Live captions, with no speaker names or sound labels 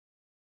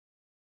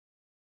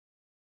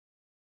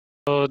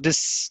So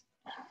this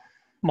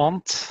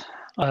month,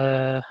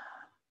 there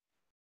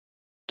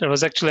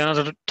was actually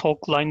another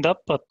talk lined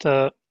up, but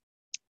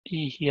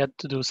he had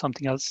to do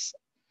something else.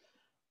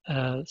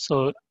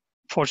 So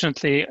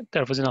fortunately,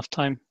 there was enough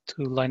time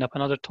to line up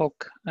another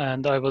talk,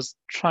 and I was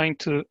trying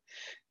to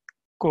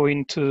go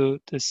into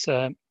this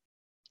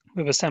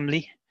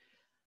WebAssembly.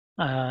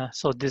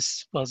 So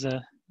this was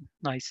a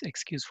nice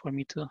excuse for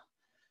me to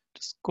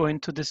just go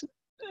into this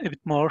a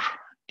bit more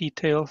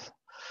detail.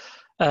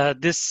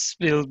 This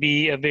will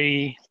be a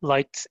very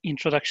light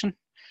introduction.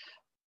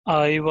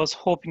 I was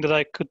hoping that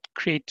I could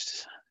create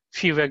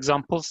few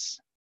examples,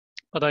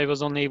 but I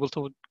was only able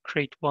to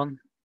create one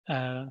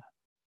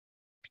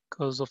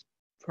because of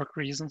work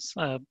reasons.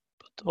 But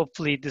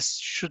hopefully this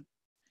should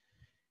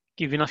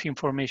give enough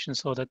information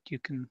so that you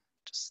can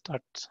just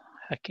start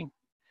hacking.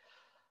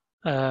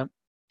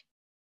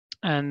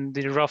 And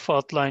the rough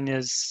outline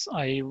is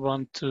I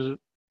want to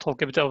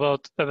talk a bit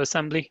about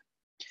WebAssembly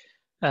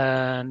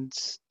and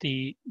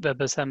the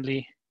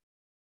WebAssembly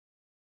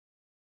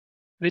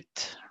with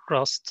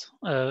Rust,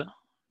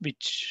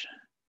 which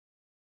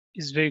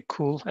is very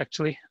cool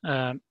actually,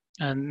 and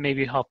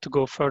maybe how to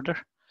go further.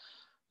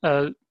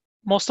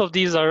 Most of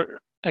these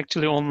are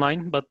actually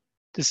online, but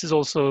this is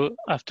also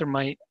after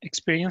my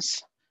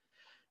experience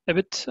a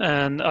bit,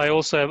 and I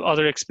also have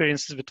other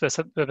experiences with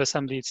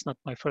WebAssembly. It's not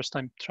my first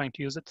time trying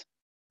to use it.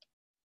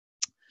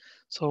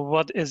 So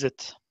what is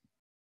it?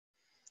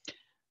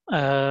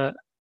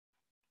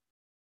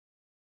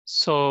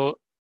 So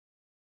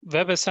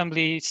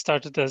WebAssembly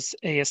started as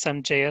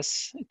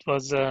ASM.js. It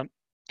was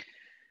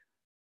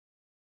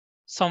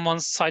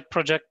someone's side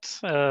project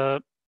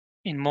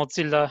in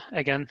Mozilla,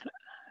 again,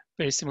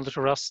 very similar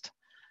to Rust.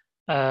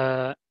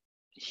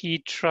 He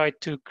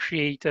tried to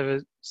create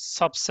a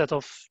subset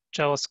of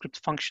JavaScript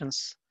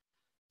functions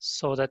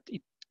so that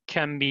it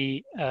can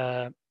be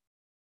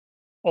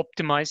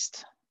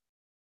optimized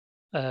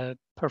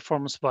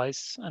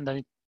performance-wise, and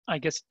then I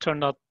guess it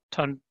turned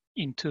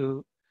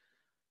into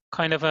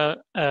kind of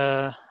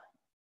a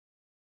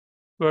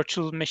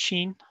virtual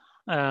machine,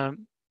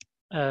 and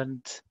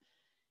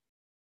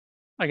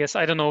I guess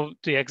I don't know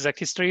the exact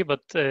history,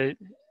 but they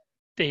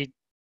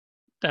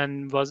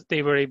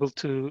were able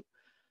to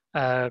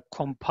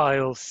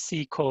compile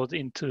C code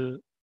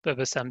into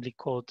WebAssembly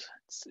code.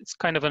 It's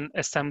kind of an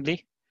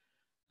assembly,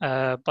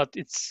 but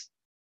it's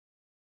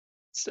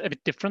a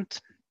bit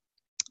different.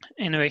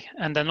 Anyway,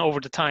 and then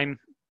over the time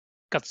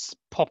got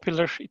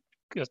popular.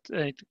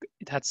 It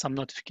had some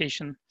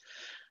notification.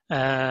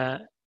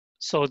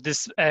 So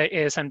this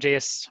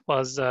ASM.js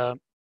was a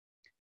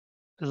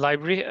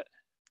library,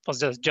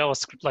 was a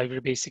JavaScript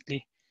library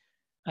basically,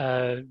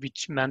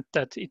 which meant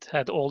that it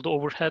had all the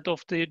overhead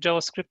of the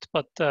JavaScript,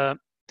 but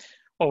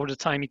over the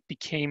time it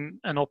became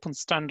an open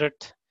standard,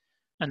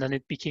 and then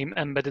it became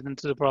embedded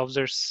into the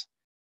browsers.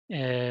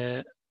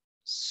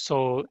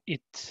 So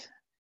it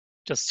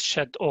just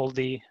shed all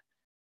the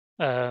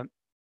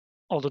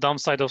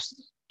downsides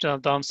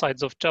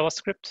of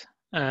JavaScript,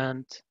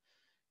 and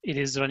it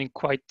is running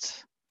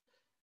quite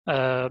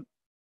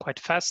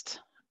fast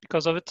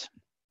because of it.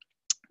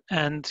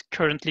 And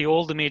currently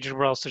all the major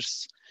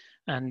browsers,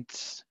 and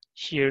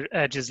here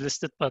Edge is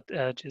listed, but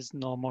Edge is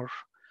no more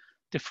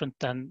different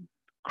than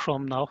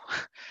Chrome now.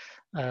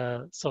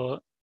 So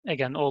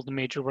again, all the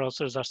major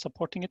browsers are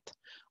supporting it.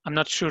 I'm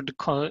not sure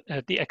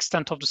the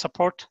extent of the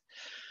support,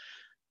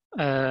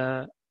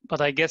 but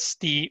I guess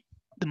the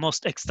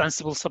most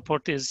extensible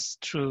support is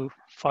through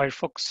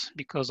Firefox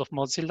because of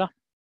Mozilla.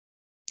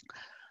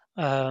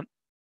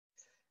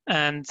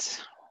 And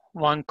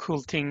one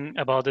cool thing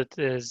about it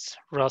is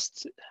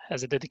Rust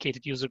has a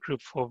dedicated user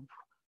group for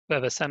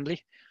WebAssembly.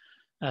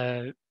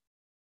 And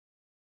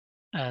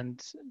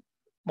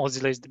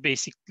Mozilla is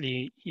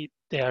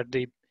they are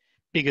the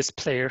biggest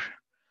player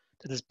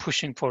that is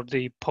pushing for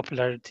the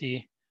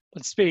popularity.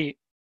 But it's very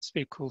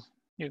cool,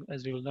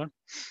 as we will learn.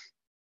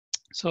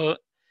 So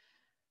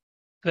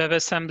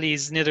WebAssembly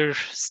is neither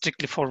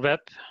strictly for web,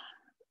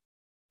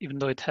 even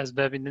though it has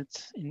web in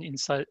its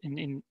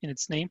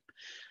name,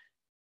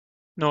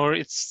 nor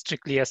it's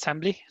strictly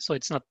assembly. So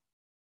it's not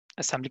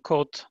assembly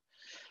code.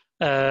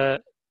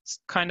 It's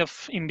kind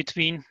of in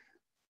between.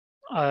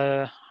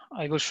 I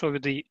will show you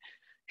the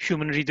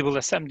human readable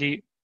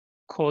assembly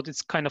code.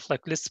 It's kind of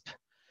like Lisp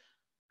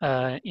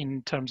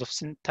in terms of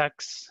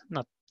syntax,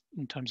 not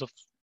in terms of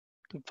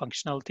the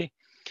functionality.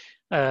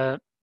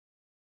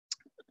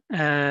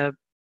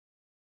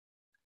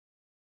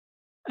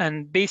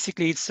 And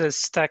basically it's a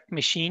stacked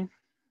machine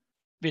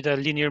with a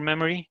linear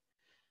memory,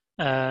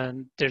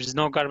 and there's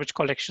no garbage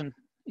collection.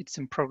 It's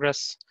in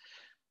progress.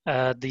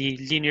 The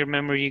linear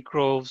memory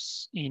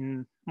grows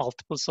in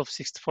multiples of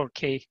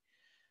 64K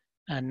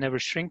and never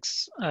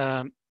shrinks.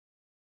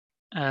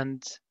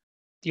 And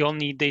the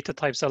only data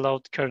types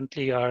allowed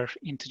currently are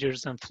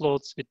integers and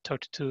floats with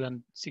 32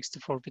 and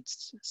 64-bit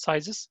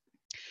sizes.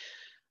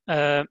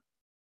 So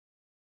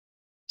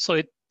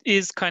it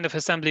is kind of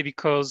assembly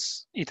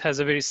because it has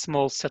a very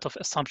small set of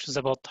assumptions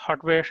about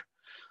hardware.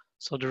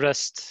 So the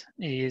rest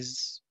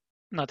is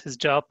not his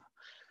job.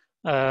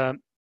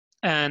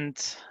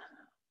 And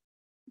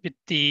with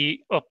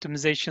the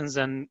optimizations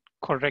and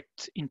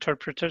correct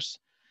interpreters,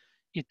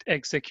 it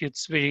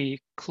executes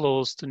very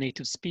close to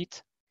native speed.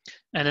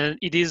 And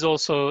it is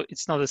also,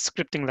 it's not a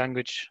scripting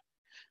language.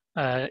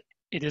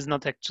 It is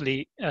not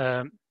actually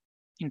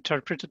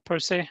interpreted per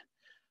se.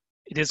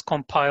 It is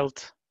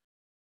compiled.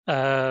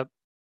 But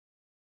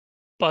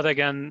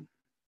again,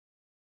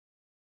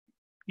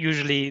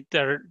 usually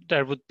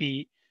there would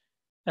be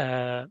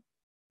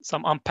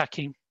some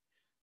unpacking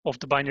of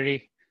the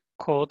binary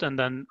code and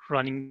then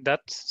running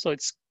that. So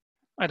it's,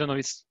 I don't know,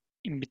 it's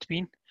in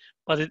between,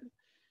 but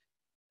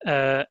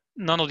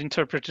none of the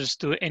interpreters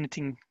do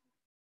anything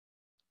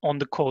on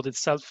the code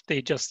itself.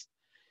 They just,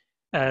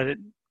 it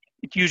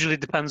usually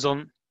depends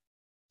on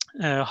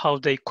how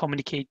they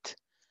communicate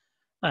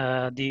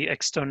the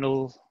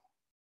external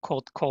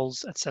code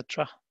calls,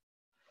 etc.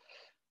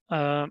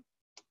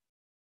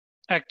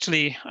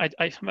 Actually,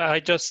 I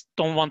just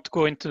don't want to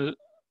go into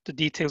the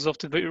details of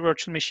the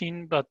virtual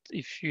machine, but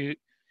if you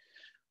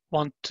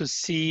want to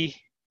see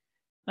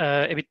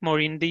a bit more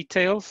in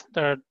detail,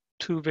 there are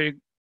two very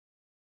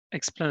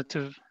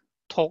explanative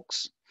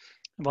talks.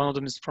 One of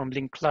them is from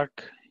Lynn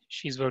Clark.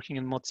 She's working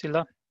in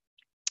Mozilla.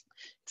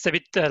 It's a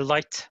bit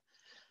light,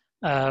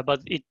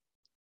 but it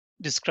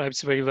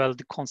describes very well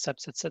the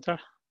concepts, etc.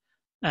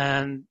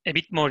 And a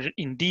bit more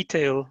in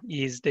detail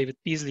is David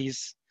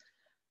Beasley's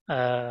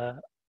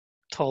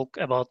talk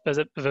about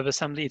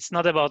WebAssembly. It's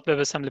not about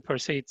WebAssembly per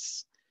se,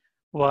 it's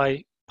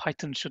why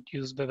Python should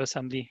use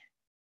WebAssembly.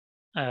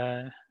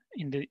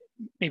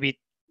 Maybe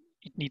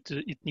it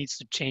needs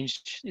to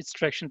change its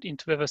direction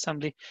into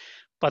WebAssembly,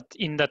 but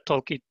in that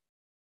talk it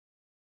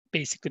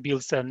basically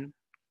builds a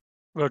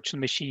virtual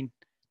machine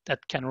that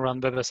can run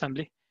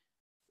WebAssembly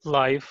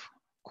live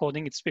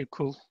coding. It's very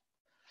cool.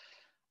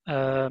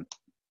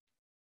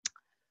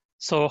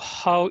 So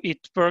how it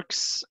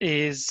works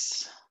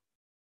is,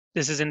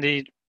 this is in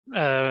the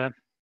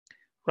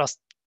Rust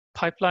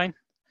pipeline.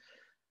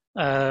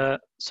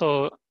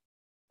 So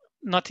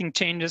nothing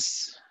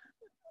changes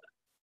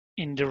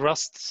in the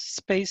Rust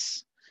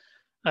space.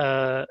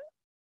 There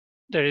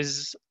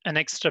is an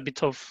extra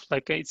bit of,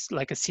 it's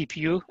like a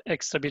CPU,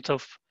 extra bit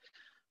of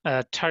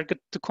target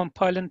to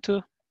compile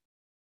into.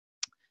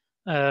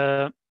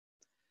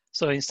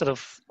 So instead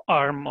of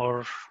ARM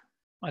or,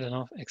 I don't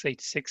know,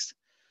 x86,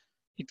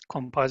 it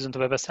compiles into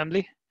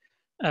WebAssembly.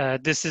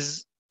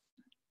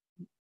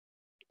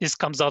 This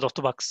comes out of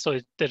the box, so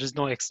there is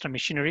no extra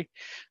machinery.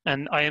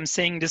 And I am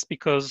saying this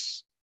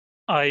because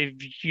I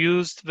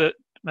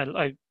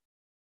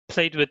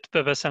played with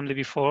WebAssembly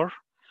before.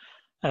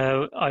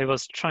 I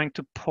was trying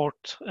to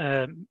port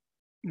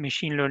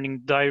machine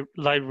learning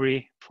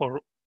library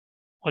for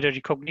audio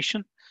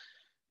recognition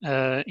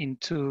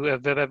into a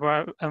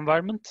web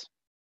environment.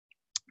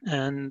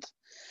 And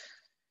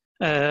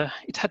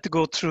it had to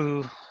go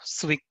through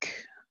SWIC,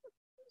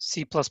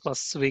 C++,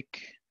 SWIC,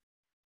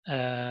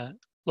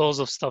 loads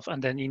of stuff.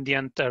 And then in the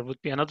end, there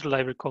would be another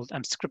library called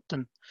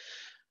mscripten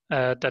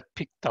that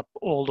picked up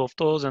all of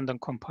those and then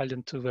compiled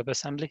into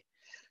WebAssembly,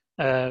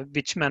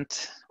 which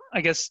meant,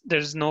 I guess,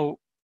 there's no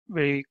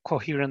very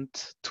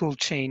coherent tool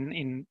chain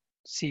in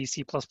C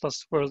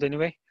world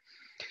anyway.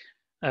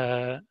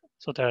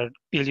 So there are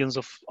billions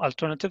of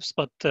alternatives,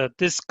 but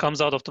this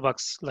comes out of the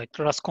box, like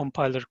Rust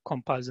compiler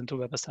compiles into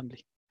WebAssembly.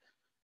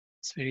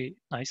 It's very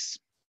nice.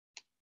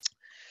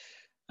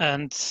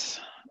 And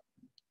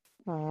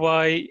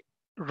why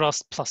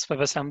Rust plus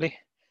WebAssembly?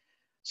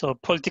 So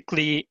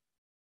politically,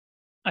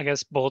 I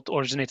guess both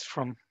originated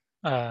from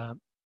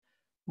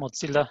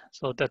Mozilla,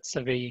 so that's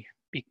a very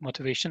big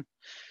motivation.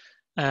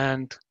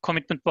 And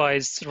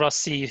commitment-wise,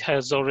 Rust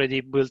has already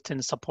built-in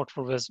support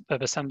for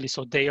WebAssembly,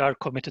 so they are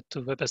committed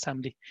to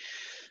WebAssembly.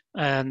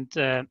 And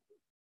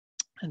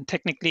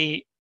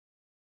technically,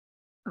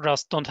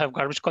 Rust don't have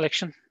garbage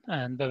collection,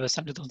 and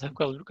WebAssembly don't have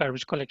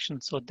garbage collection,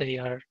 so they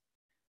are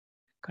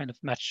kind of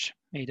match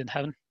made in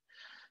heaven.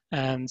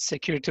 And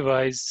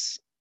security-wise,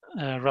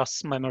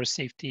 Rust's memory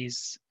safety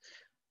is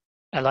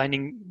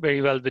aligning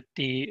very well with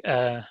the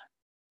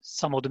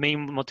some of the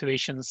main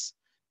motivations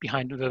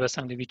behind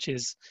WebAssembly, which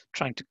is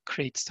trying to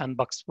create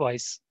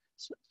sandbox-like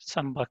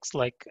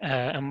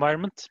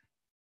environment.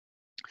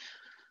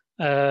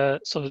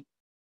 So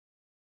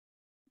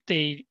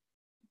the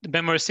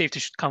memory safety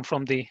should come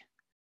from the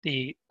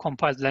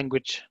compiled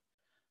language,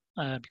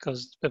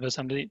 because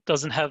WebAssembly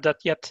doesn't have that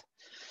yet,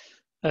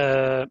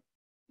 that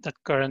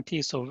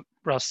guarantee. So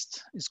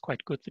Rust is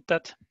quite good with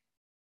that.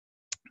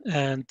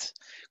 And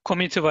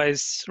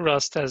community-wise,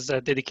 Rust has a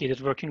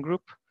dedicated working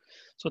group.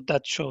 So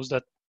that shows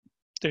that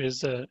there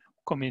is a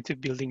community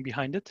building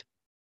behind it.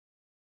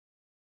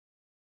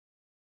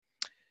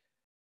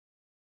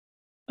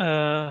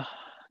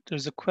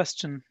 There's a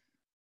question.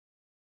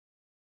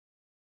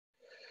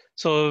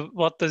 So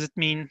what does it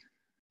mean,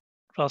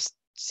 Rust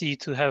C,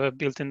 to have a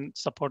built-in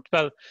support?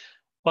 Well,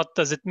 what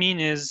does it mean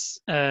is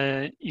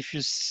if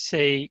you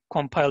say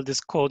compile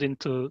this code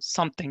into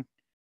something,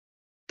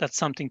 that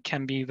something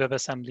can be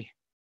WebAssembly.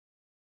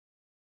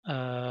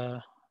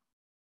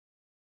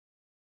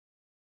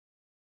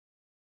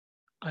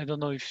 I don't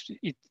know if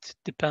it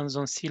depends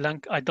on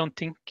CLang. I don't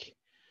think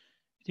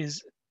it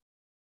is.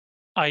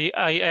 I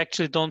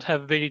actually don't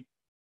have very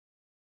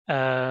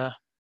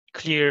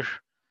clear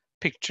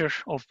picture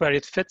of where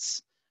it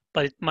fits,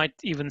 but it might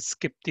even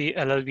skip the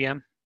LLVM.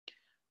 I'm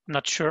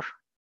not sure.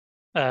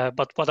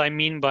 But what I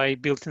mean by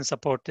built-in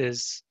support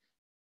is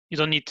you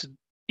don't need to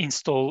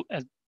install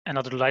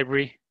another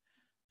library.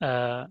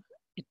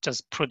 It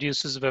just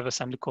produces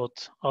WebAssembly code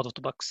out of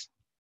the box.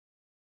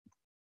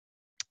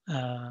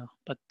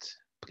 But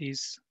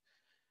please,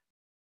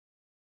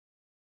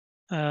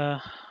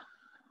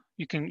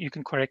 you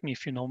can correct me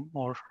if you know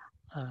more,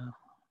 a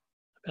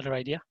better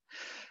idea.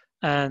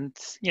 And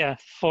yeah,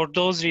 for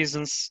those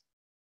reasons,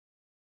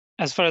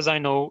 as far as I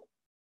know,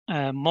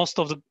 most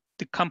of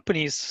the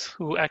companies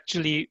who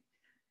actually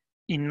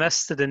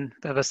invested in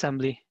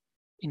WebAssembly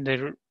in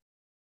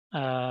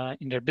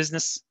their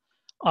business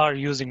are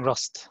using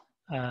Rust.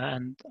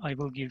 And I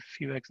will give a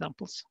few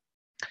examples.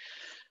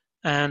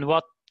 And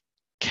what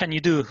can you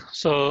do?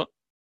 So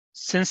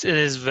since it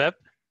is web,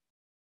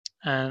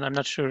 and I'm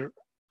not sure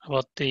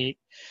about the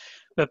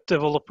web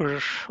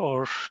developer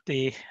or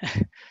the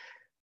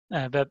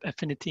web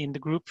affinity in the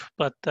group,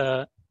 but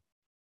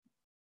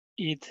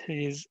it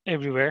is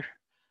everywhere.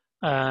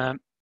 And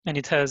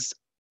it has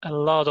a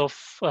lot of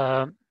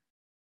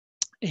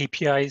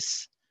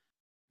APIs.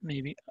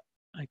 Maybe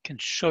I can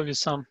show you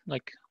some,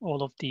 like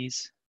all of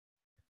these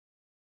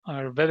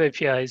are web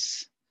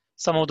APIs.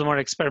 Some of them are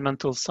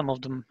experimental, some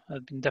of them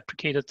have been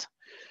deprecated.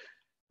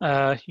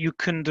 You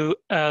can do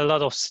a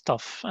lot of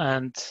stuff,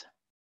 and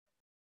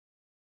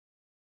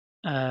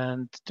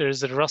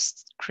there's a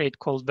Rust crate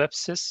called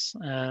WebSys,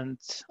 and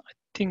I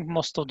think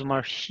most of them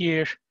are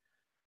here.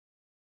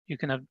 You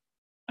can have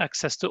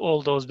access to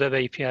all those web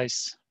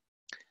APIs,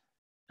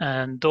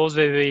 and those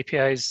web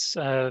APIs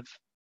have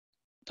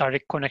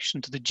direct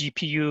connection to the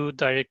GPU,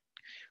 direct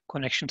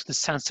connection to the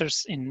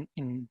sensors in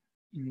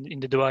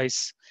the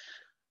device,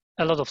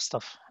 a lot of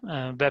stuff,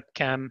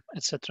 webcam,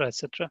 etc.,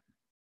 etc.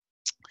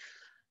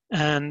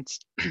 And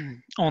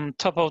on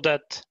top of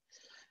that,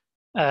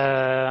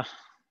 I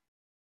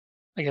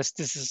guess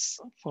this is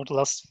for the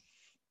last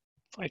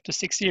 5 to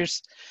 6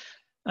 years,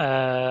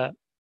 the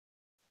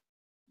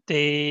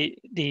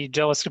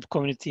JavaScript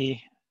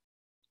community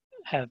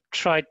have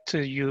tried to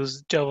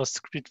use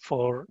JavaScript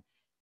for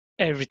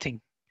everything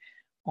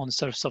on the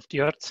surface of the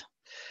earth.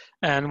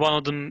 And one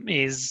of them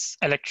is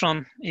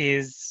Electron.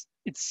 It's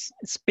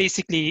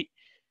basically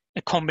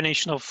a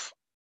combination of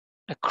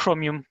a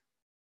Chromium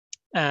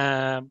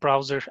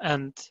browser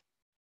and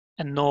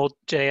a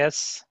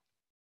Node.js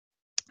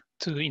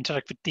to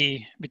interact with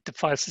the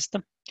file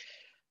system,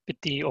 with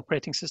the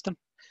operating system.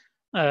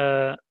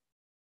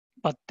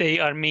 But they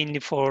are mainly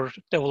for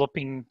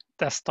developing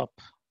desktop,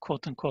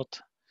 quote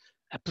unquote,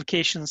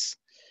 applications,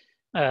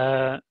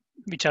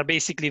 which are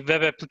basically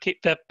web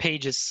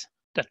pages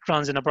that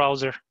runs in a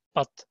browser,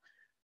 but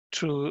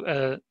through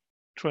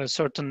a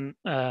certain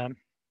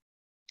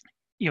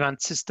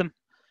event system,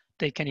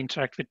 they can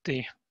interact with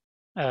the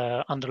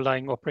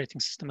underlying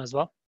operating system as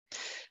well.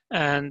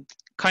 And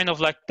kind of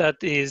like that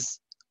is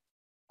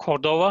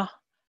Cordova.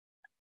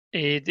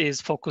 It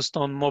is focused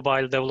on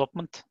mobile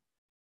development.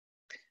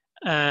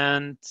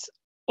 And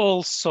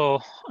also,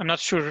 I'm not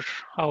sure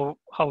how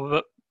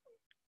well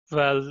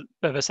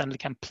WebAssembly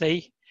can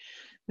play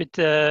with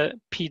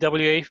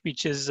PWA,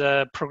 which is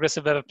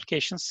progressive web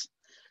applications,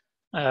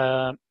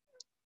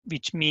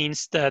 which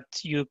means that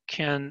you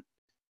can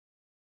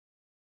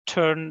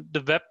turn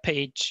the web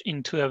page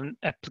into an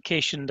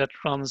application that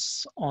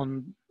runs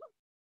on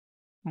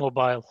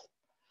mobile.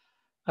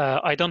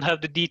 I don't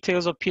have the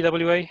details of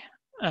PWA,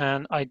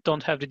 and I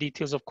don't have the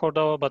details of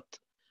Cordova, but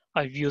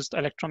I've used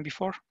Electron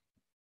before.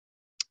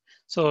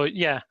 So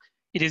yeah,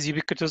 it is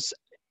ubiquitous.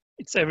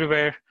 It's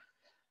everywhere.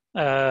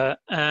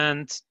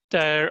 And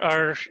there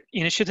are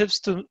initiatives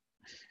to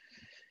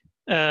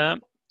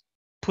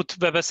put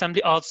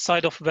WebAssembly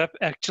outside of web,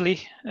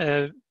 actually.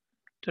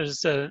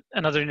 There's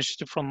another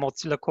initiative from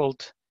Mozilla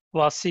called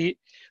WASM,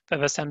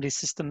 WebAssembly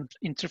System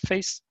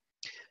Interface.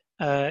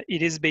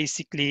 It is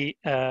basically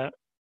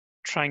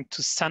trying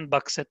to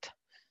sandbox it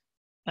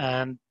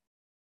and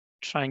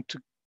trying to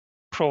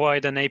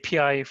provide an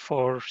API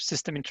for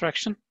system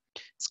interaction.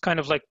 It's kind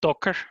of like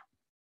Docker.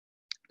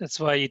 That's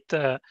why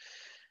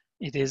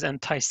it is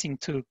enticing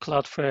to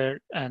Cloudflare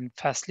and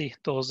Fastly.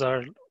 Those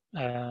are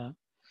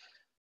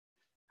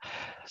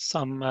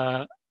some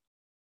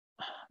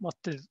what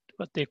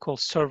they call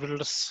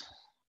serverless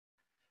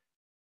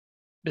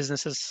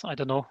businesses. I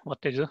don't know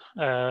what they do,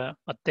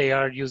 but they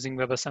are using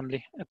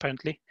WebAssembly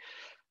apparently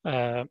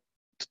to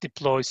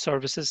deploy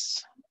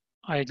services.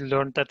 I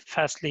learned that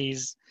Fastly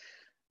is,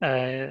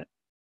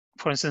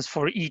 for instance,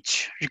 for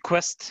each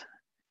request,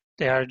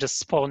 they are just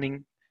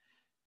spawning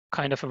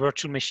kind of a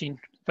virtual machine,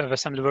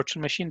 WebAssembly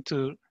virtual machine,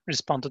 to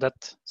respond to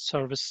that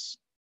service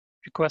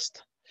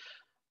request.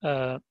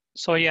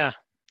 So yeah,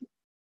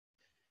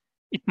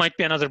 it might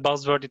be another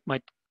buzzword. It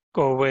might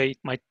go away. It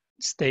might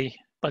stay,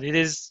 but it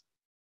is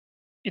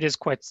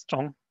quite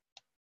strong.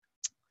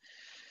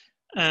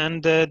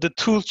 And the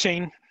tool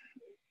chain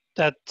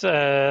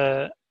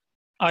that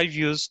I've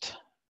used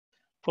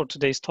for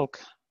today's talk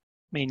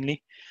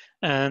mainly,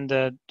 and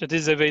that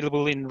is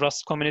available in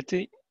Rust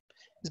community,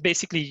 is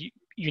basically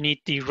you need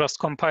the Rust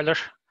compiler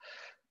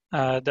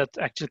that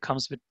actually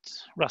comes with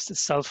Rust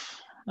itself.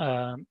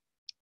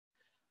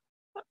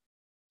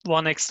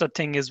 One extra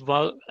thing is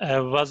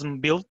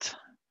WASM build.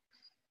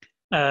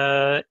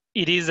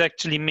 It is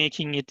actually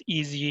making it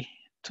easy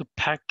to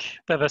pack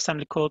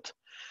WebAssembly code,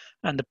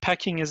 and the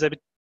packing is a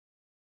bit,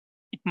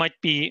 it might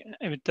be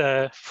a bit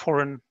a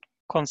foreign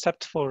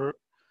concept for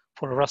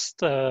a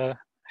Rust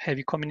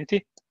heavy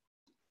community.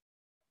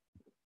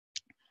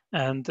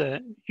 And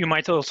you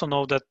might also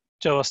know that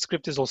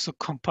JavaScript is also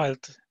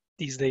compiled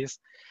these days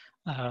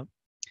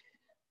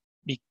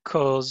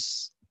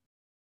because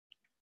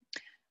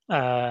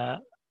there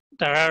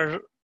are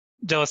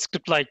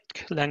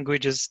JavaScript-like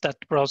languages that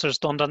browsers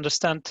don't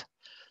understand.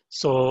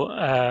 So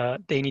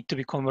they need to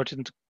be converted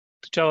into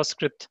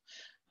JavaScript.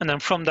 And then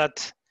from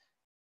that,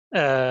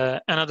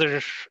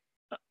 another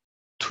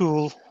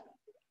tool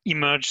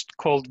emerged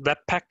called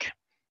Webpack,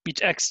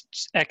 which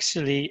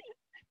actually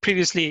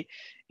previously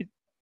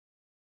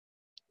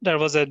there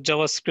was a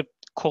JavaScript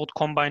code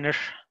combiner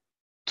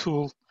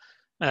tool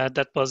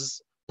that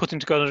was putting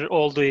together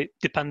all the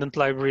dependent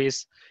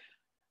libraries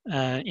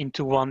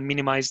into one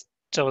minimized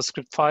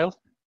JavaScript file.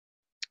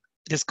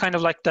 It is kind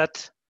of like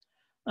that.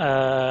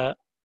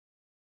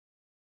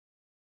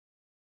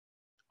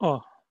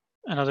 Oh,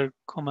 another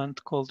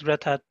comment called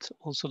Red Hat,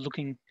 also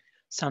looking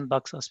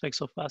sandbox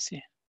aspects of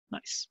WASI.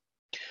 Nice.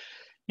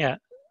 Yeah.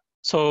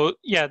 So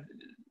yeah,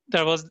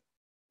 there's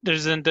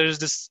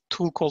this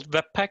tool called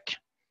Webpack.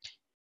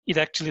 It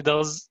actually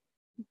does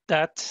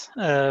that,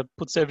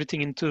 puts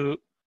everything into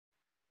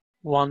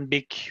one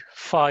big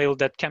file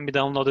that can be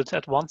downloaded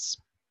at once.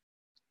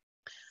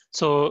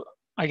 So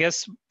I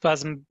guess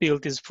WASM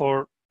build is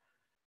for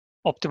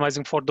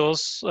optimizing for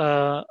those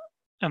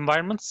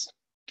environments,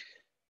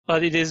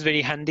 but it is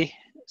very handy.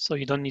 So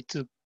you don't need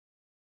to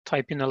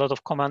type in a lot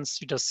of commands.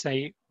 You just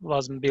say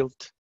WASM build.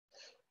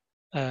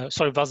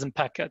 Sorry, WASM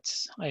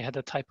packets. I had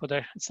a typo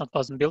there. It's not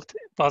WASM build,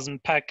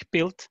 WASM pack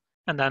build,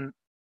 and then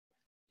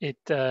it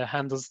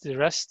handles the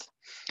rest.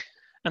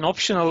 And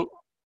optional,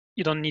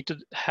 you don't need to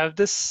have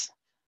this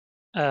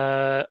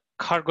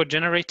cargo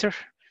generator.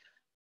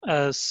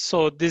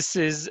 So this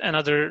is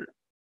another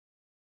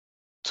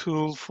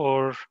tool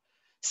for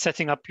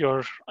setting up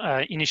your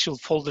initial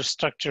folder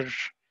structure,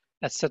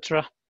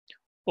 etc.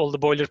 All the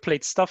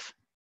boilerplate stuff.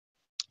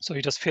 So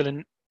you just fill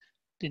in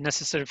the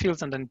necessary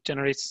fields and then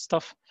generates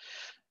stuff.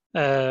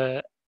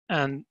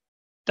 And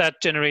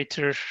that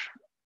generator,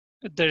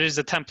 there is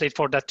a template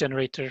for that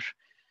generator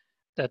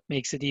that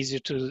makes it easier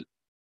to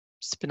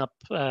spin up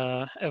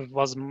a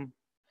WASM,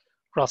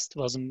 Rust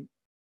WASM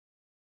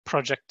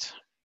project.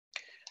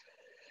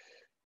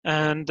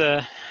 And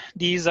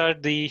these are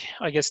the,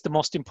 I guess, the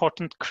most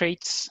important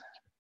crates.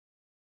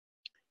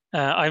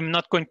 I'm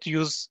not going to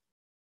use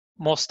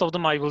most of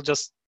them. I will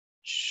just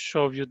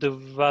show you the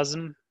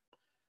WASM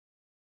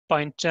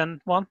bindgen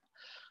one.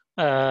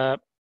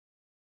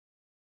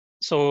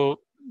 So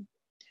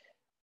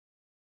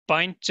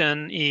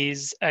bindgen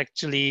is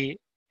actually,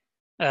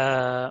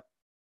 it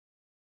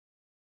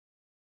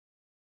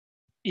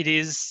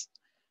is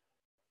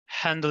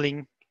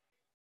handling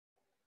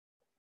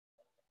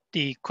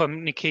the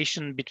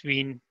communication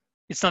between,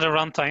 it's not a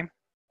runtime.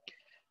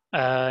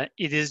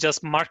 It is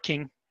just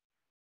marking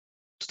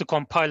to the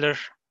compiler,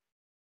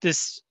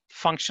 this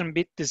function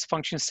bit, this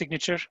function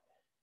signature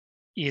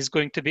is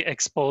going to be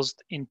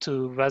exposed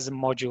into WASM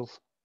module.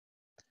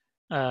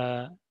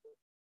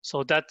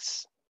 So that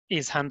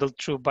is handled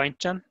through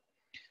bindgen.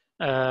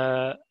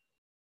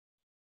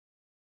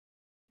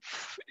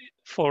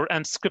 For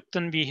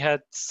mscripten, we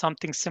had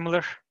something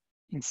similar.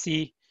 In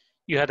C,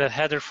 you had a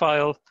header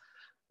file,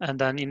 and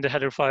then in the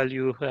header file,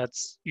 you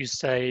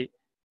say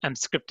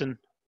mscripten,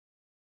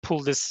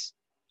 pull this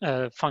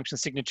function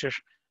signature,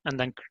 and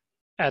then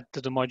add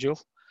to the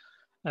module.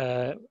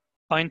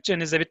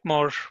 Bindgen is a bit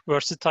more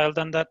versatile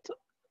than that.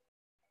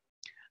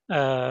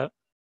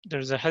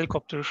 There's a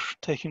helicopter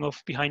taking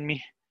off behind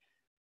me.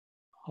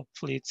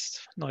 Hopefully its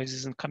noise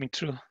isn't coming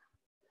through.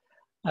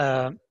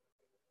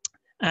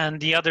 And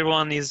the other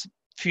one is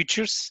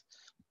futures.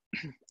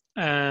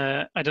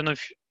 I don't know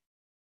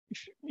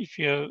if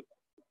you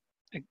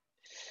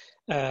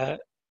have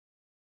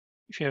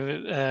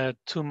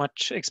too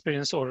much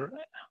experience or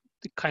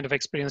the kind of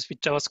experience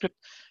with JavaScript.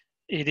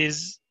 It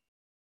is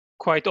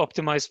quite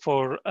optimized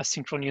for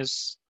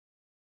asynchronous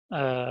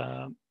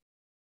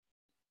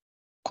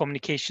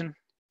communication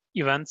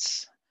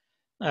events.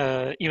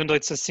 Even though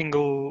it's a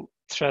single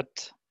thread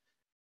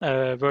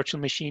virtual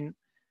machine,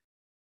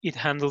 it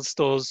handles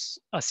those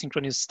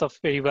asynchronous stuff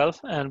very well.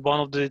 And one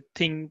of the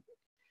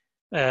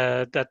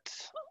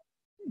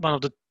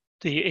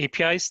the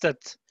APIs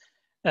that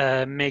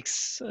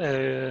makes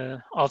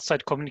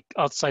outside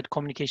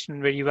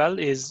communication very well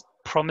is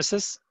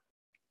promises.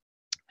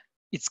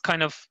 It's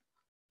kind of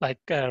like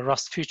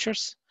Rust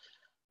futures.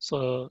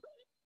 So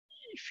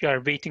if you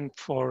are waiting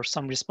for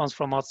some response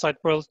from outside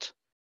world,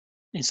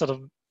 instead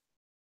of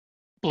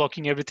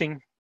blocking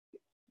everything,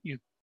 you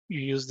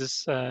use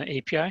this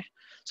API.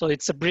 So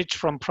it's a bridge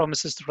from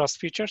promises to Rust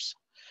features.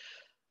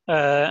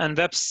 And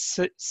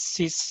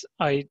WebSys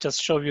I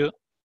just showed you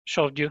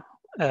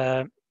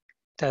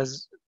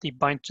has the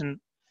binding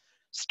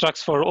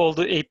structs for all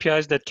the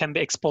APIs that can be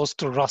exposed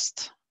to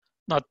Rust,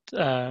 not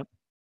so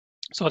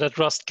that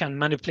Rust can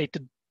manipulate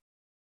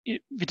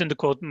within the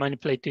code,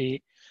 manipulate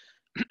the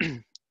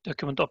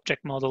document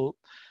object model.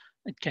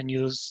 It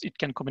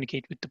can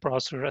communicate with the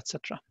browser,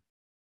 etc.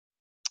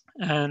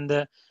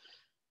 And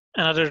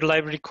another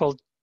library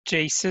called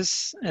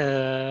JSys.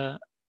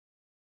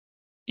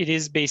 It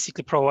is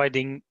basically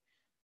providing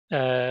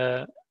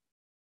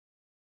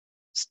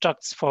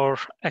structs for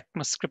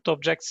ECMAScript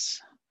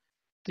objects.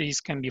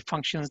 These can be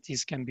functions,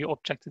 these can be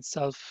object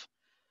itself,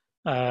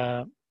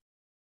 and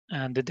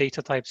the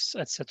data types,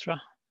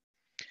 etc.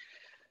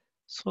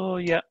 So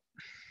yeah,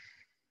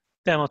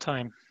 demo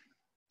time.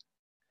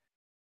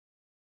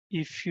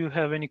 If you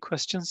have any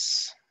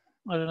questions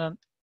other than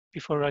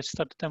before I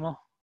start the demo.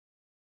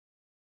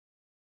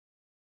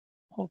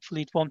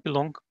 Hopefully it won't be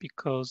long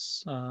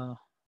because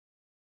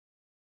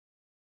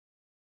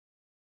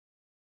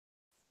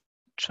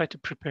try to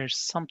prepare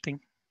something.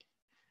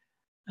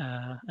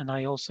 And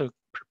I also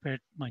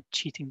prepared my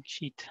cheating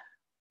sheet.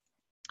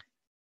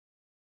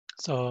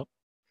 So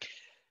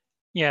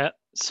yeah,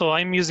 so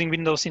I'm using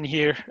Windows in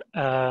here.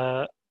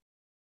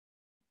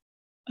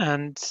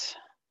 And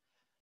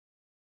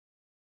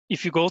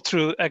if you go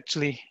through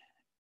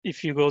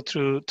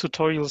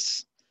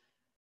tutorials,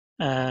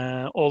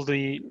 all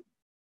the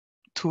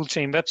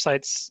toolchain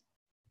websites,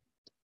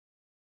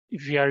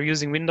 if you are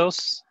using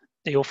Windows,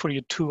 they offer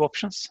you two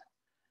options.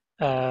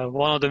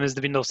 One of them is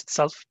the Windows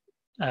itself.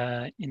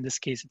 In this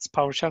case, it's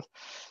PowerShell.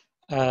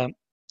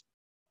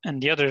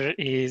 And the other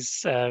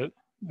is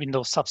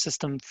Windows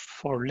subsystem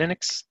for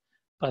Linux,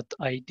 but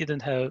I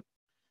didn't have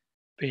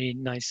very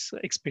nice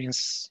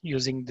experience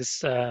using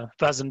this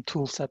WASM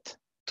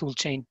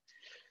toolchain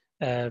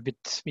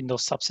with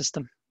Windows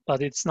subsystem.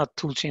 But it's not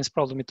toolchain's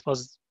problem, it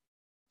was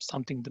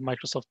something the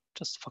Microsoft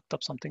just fucked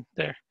up something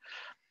there.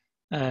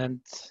 But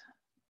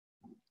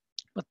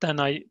then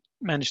I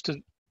managed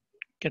to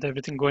get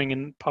everything going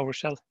in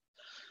PowerShell,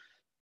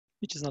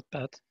 which is not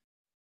bad.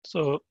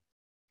 So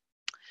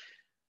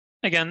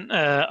again,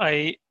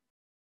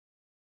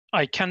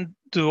 I can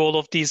do all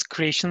of these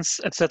creations,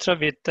 etc.,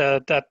 with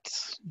that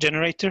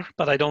generator,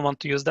 but I don't want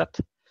to use that.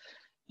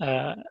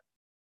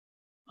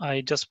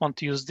 I just want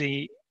to use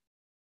the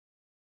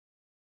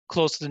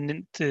close to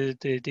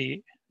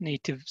the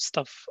native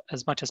stuff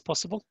as much as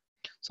possible.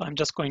 So I'm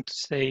just going to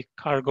say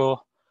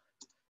cargo.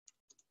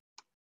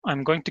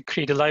 I'm going to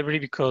create a library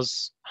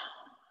because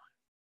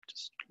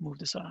just move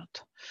this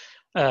out.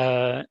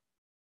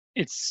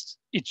 It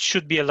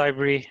should be a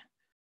library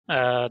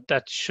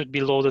that should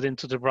be loaded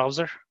into the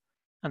browser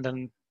and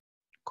then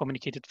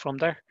communicated from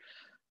there.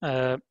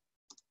 And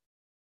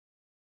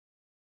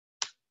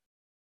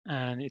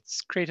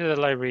it's created a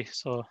library.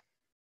 So,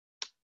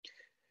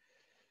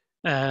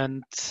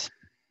 and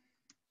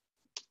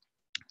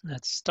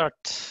let's start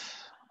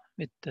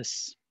with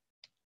this.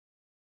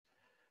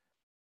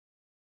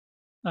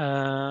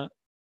 So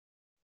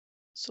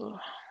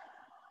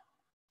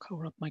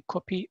cover up my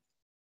copy.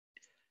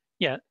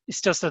 Yeah,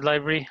 it's just a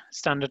library,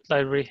 standard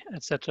library,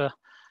 etc.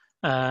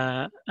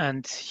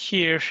 And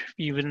here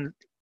we will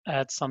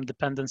add some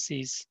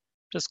dependencies.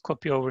 Just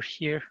copy over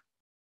here.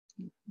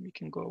 We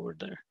can go over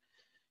there.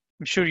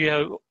 I'm sure you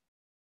have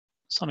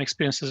some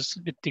experiences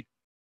with the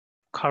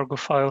cargo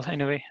file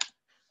anyway.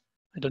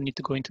 I don't need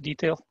to go into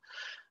detail.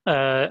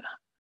 The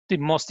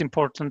most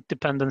important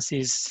dependency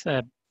is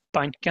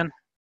bindgen,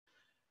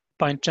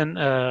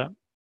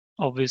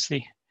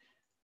 obviously,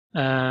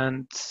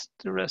 and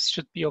the rest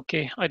should be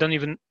okay. I don't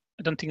even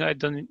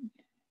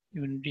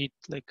read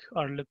like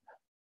rlib.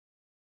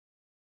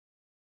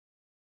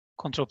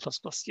 Control++,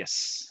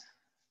 yes.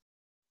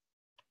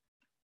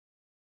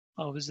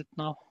 How is it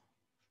now?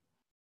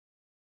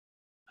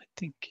 I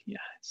think, yeah,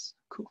 it's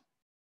cool.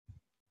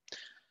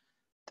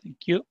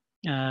 Thank you.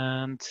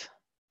 And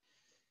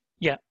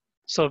yeah,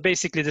 so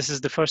basically this is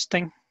the first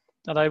thing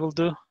that I will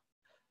do.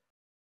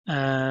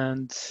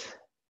 And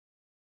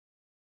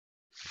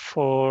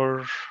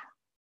for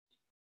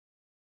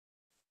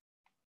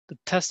the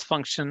test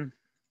function,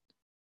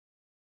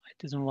 I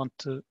didn't want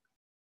to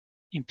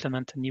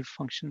implement a new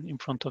function in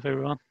front of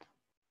everyone.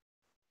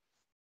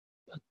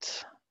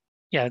 But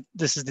yeah,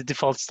 this is the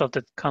default stuff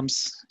that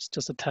comes. It's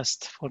just a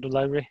test for the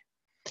library.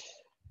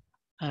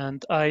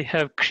 And I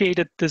have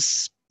created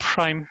this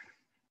prime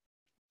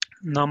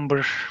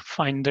number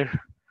finder.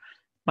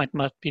 Might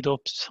not be the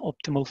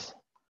optimal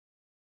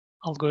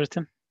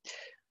algorithm.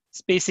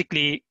 It's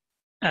basically,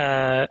 we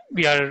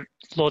are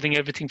loading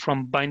everything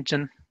from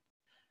bindgen.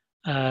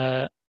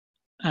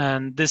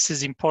 And this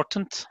is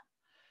important.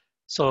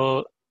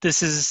 So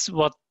this is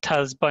what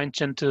tells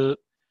bindgen to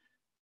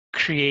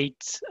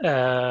create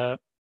an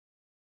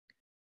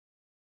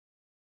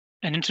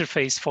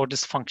interface for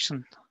this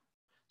function.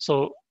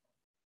 So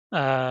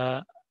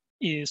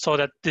so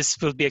that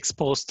this will be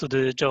exposed to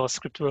the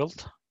JavaScript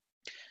world.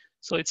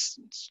 So it's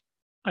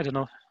I don't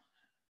know,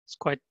 it's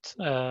quite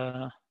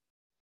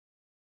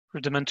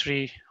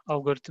rudimentary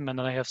algorithm, and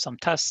then I have some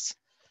tests.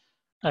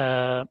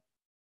 Yeah,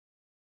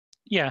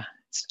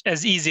 it's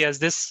as easy as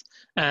this,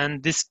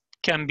 and this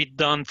can be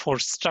done for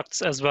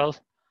structs as well.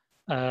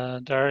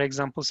 There are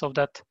examples of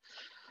that.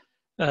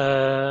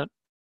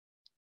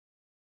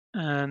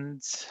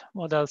 And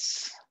what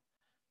else?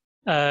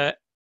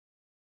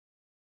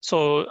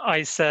 So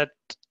I said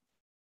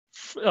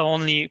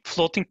only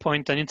floating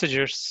point and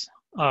integers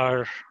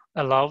are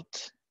allowed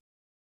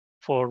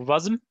for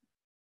WASM,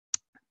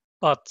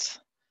 but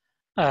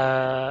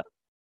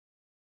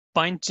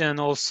bindgen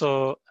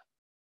also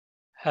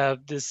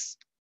have this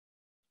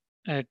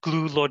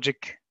glue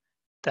logic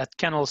that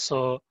can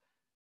also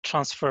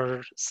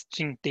transfer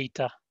string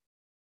data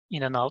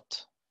in and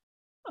out,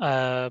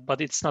 but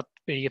it's not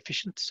very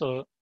efficient,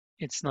 so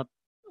it's not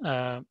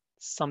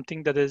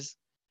something that is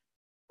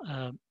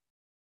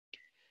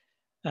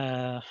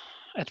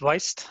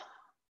advised.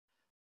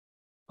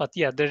 But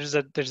yeah, there's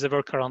a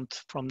workaround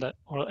from that,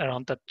 or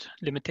around that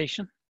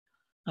limitation.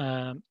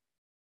 But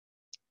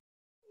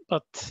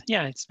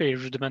yeah, it's very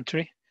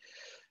rudimentary.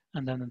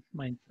 And then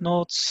my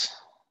notes.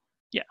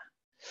 Yeah.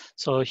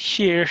 So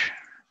here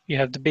you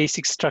have the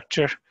basic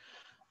structure.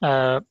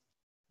 I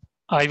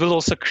will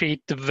also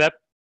create the web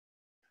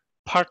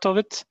part of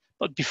it,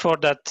 but before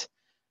that,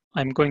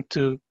 I'm going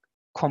to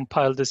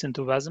compile this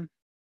into WASM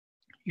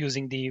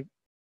using the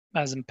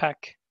WASM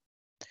pack.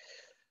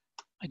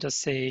 I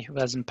just say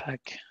WASM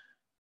pack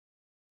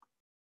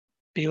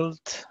build,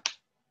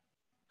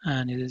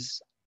 and it is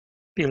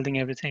building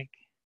everything,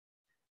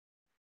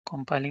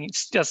 compiling.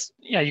 It's just,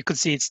 yeah, you could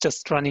see it's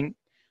just running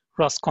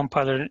Rust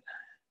compiler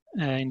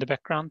in the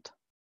background.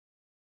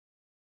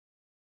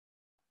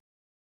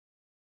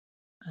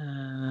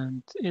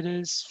 And it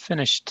is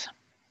finished.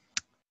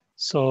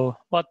 So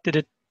what did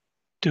it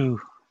do?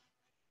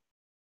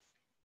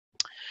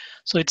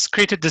 So it's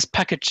created this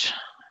package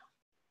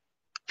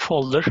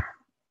folder,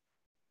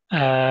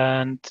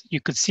 and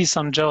you could see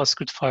some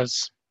JavaScript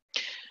files.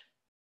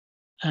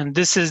 And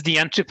this is the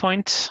entry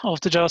point of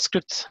the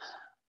JavaScript,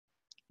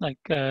 like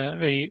a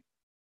very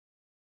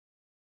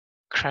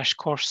crash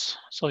course.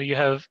 So you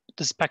have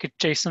this package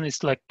JSON,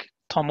 it's like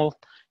TOML,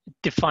 it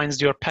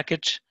defines your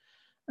package.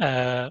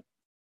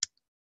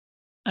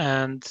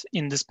 And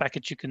in this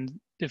package, you can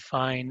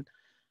define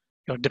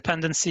your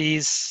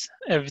dependencies,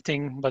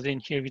 everything, but in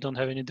here we don't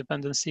have any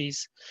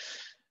dependencies.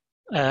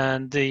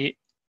 And the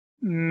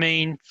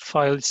main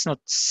file is not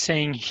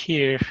saying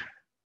here,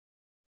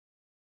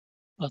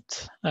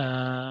 but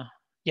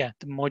yeah,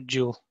 the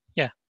module,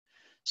 yeah.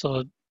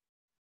 So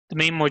the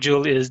main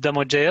module is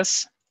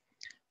demo.js,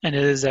 and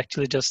it is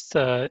actually just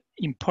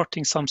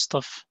importing some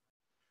stuff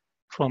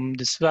from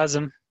this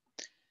WASM,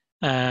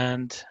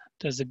 and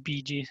there's a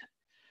BG.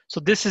 So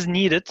this is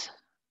needed,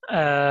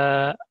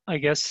 I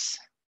guess.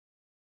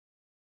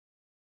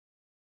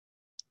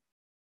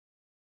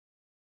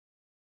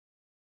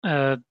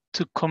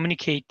 To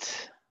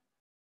communicate.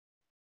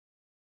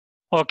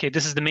 Okay,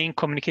 this is the main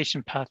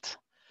communication path.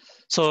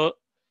 So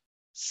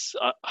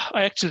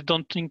I actually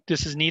don't think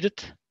this is needed,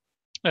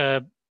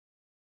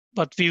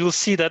 but we will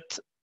see that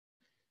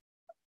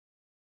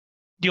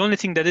the only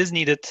thing that is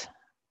needed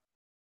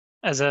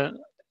as a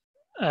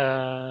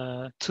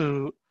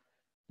to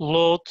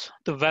load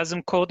the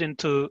WASM code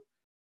into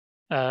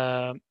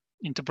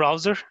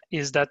browser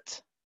is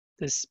that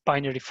this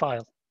binary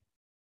file.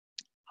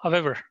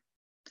 However,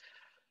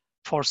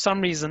 for some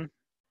reason,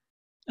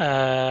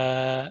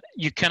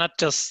 you cannot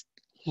just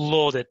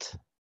load it.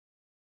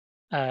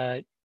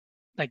 Like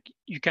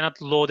you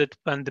cannot load it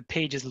when the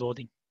page is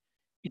loading.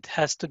 It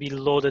has to be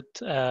loaded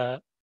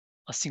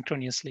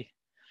asynchronously.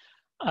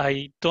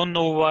 I don't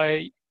know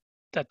why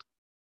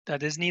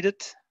that is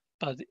needed,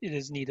 but it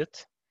is needed.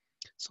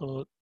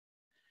 So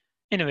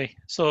anyway,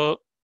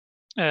 so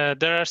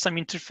there are some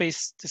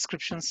interface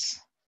descriptions.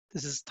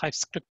 This is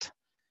TypeScript.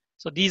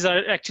 So these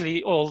are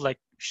actually all like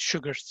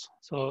sugars.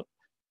 So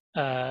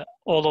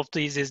all of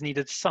these is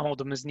needed. Some of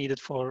them is needed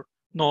for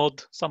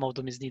Node. Some of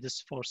them is needed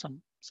for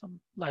some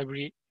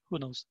library. Who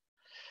knows?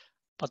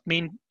 But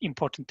main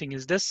important thing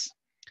is this.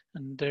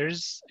 And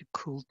there's a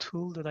cool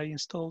tool that I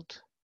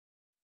installed.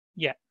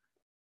 Yeah.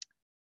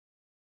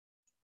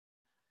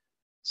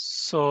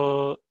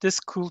 So this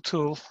cool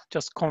tool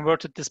just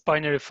converted this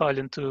binary file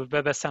into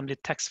WebAssembly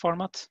text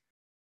format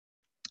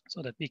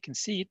so that we can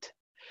see it.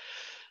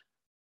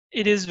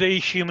 It is very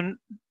human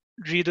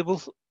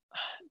readable,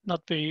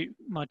 not very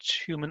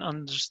much human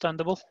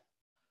understandable,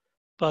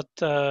 but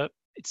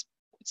it's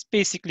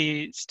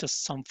basically, it's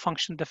just some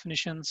function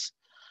definitions.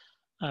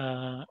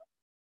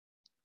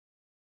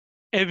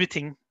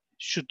 Everything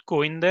should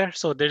go in there,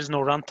 so there is no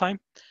runtime.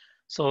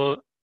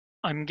 So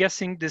I'm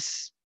guessing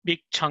this big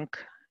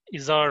chunk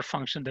is our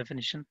function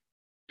definition,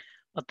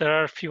 but there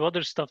are a few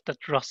other stuff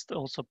that Rust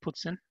also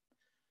puts in.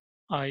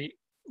 I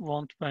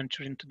won't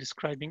venture into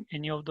describing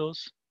any of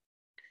those.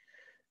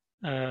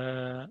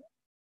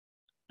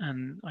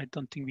 and I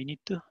don't think we need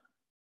to.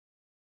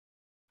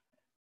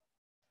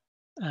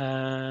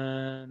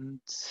 And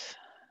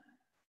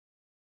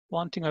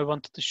one thing I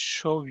wanted to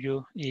show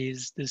you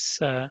is this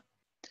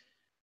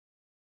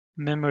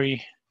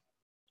memory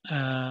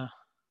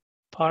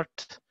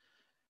part.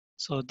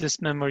 So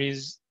this memory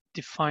is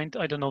defined.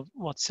 I don't know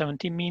what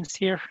 17 means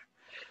here,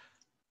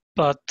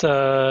 but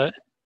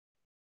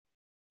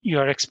you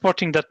are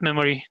exporting that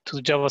memory to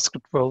the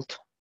JavaScript world,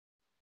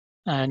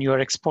 and you are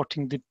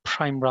exporting the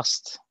prime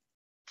Rust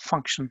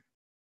function,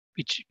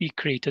 which we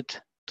created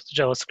to the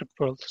JavaScript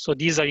world. So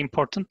these are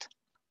important.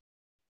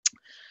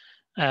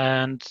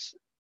 And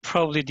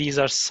probably these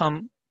are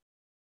some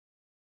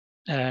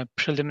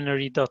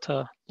preliminary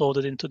data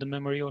loaded into the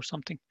memory or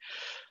something.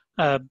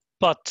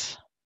 But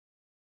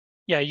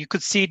yeah, you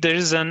could see there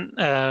is an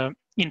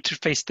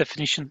interface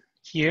definition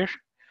here.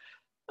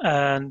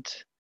 And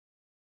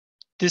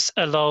this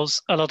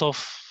allows a lot of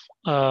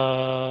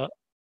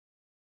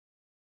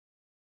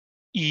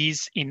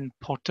ease in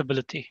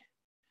portability.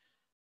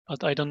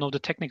 But I don't know the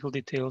technical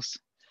details.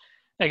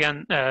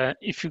 Again,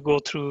 if you go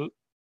through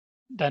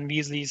Dan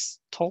Weasley's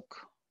talk,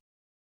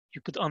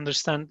 you could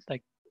understand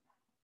like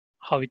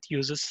how it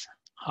uses,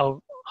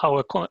 how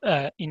a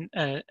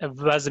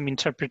WASM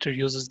interpreter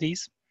uses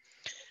these.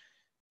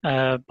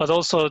 But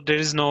also there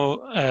is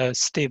no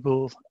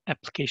stable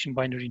application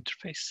binary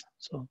interface,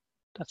 so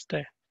that's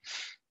there.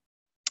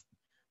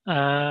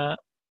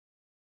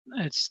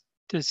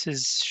 This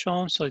is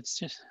shown, so it's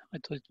just, I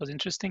thought it was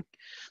interesting.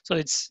 So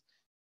it's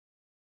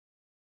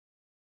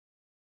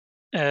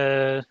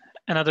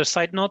another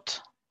side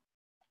note.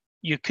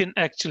 You can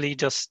actually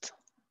just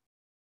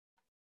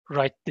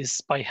write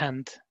this by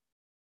hand.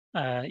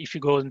 If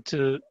you go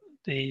into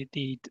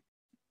the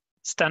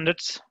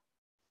standards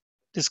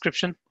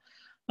description,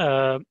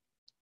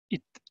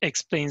 it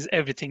explains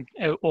everything,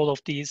 all of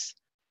these,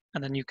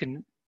 and then you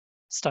can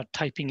start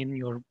typing in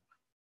your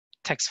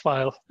text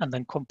file and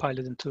then compile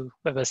it into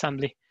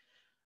WebAssembly,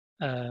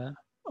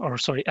 or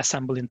sorry,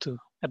 assemble into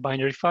a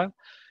binary file.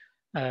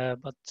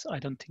 But I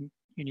don't think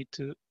you need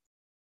to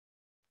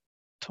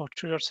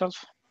torture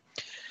yourself.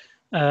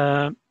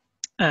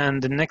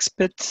 And the next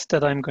bit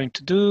that I'm going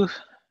to do,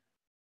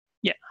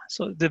 yeah,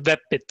 so the web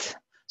bit.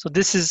 So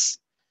this is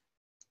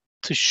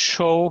to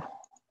show,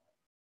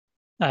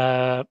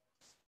 put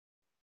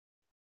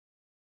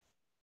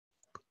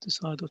this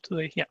out of the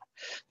way, yeah.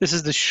 This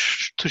is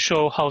to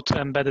show how to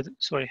embed it,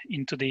 sorry,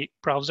 into the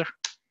browser.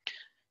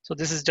 So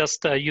this is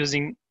just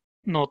using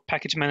Node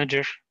Package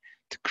Manager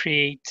to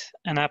create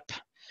an app,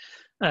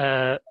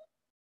 a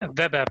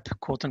web app,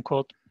 quote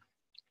unquote.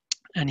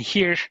 And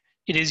here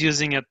it is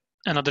using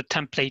another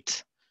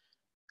template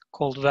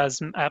called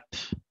WASM app.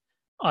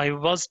 I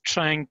was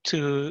trying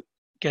to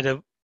get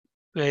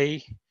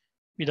away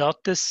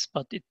without this,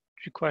 but it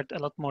required a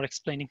lot more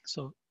explaining.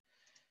 So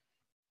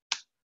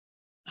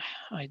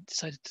I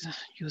decided to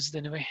use it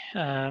anyway.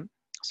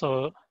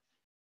 So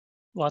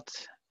what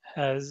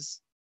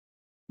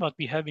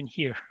we have in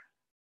here.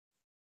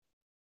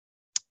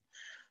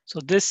 So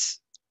this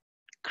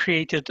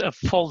created a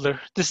folder.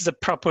 This is a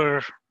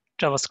proper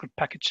JavaScript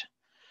package.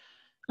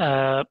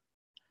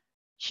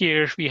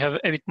 Here we have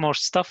a bit more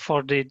stuff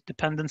for the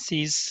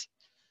dependencies.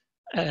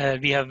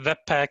 We have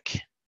Webpack.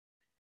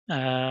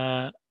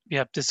 We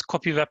have this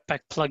copy Webpack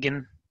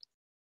plugin,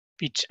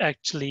 which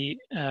actually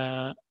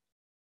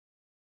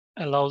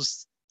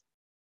allows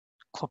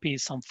copy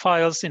some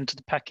files into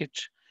the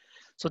package.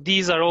 So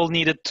these are all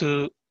needed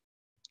to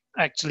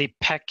actually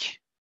pack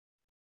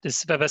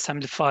this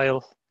WebAssembly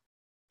file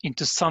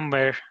into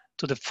somewhere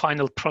to the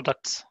final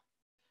product,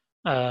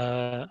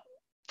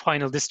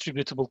 final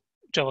distributable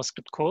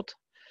JavaScript code.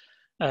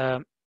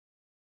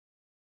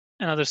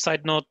 Another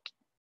side note,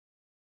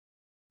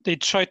 they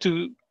try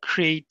to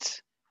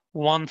create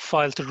one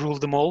file to rule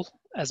them all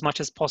as much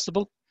as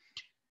possible.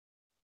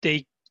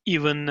 They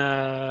even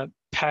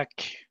pack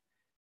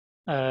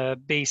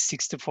base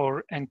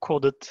 64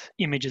 encoded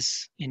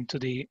images into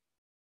the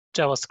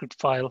JavaScript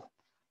file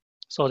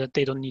so that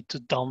they don't need to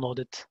download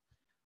it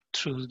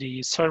through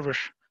the server.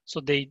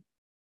 So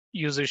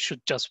users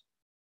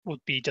would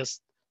be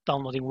just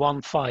downloading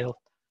one file,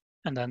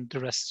 and then the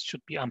rest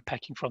should be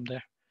unpacking from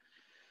there.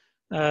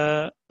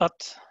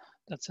 But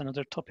that's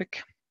another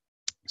topic.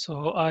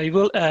 So I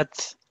will add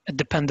a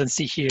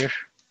dependency here,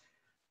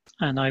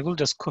 and I will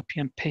just copy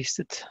and paste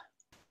it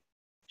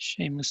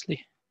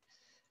shamelessly,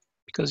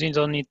 because you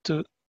don't need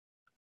to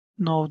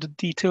know the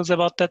details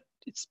about that.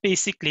 It's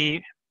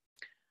basically,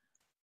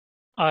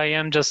 I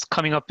am just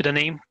coming up with a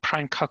name,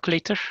 prime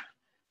calculator.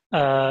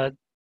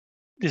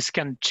 This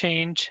can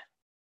change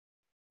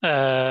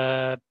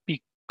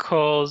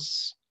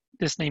because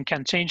this name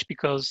can change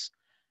because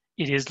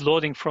it is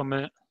loading from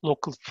a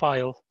local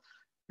file,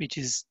 which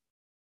is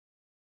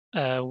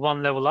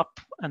one level up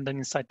and then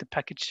inside the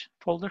package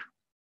folder.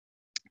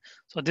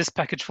 So this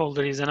package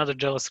folder is another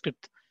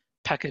JavaScript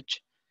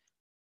package,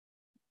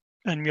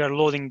 and we are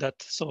loading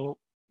that. So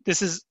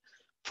this is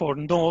for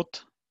Node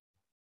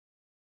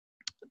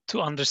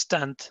to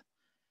understand,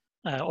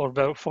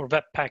 or for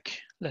Webpack,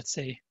 let's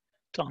say,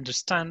 to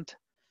understand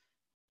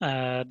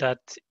that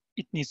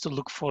it needs to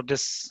look for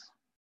this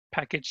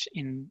package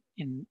in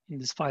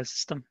this file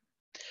system.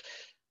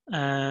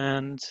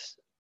 And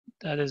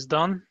that is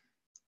done.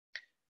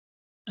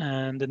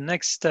 And the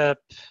next step,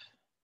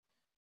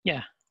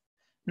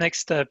 next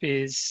step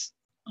is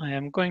I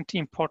am going to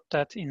import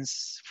that in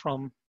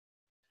from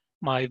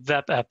my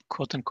web app,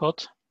 quote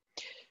unquote.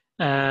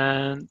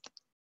 And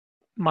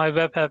my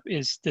web app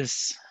is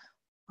this.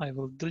 I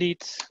will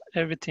delete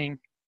everything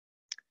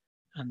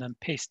and then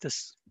paste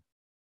this.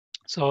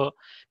 So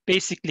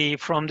basically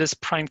from this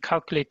prime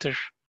calculator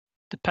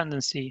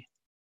dependency,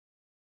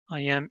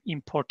 I am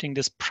importing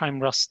this prime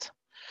Rust.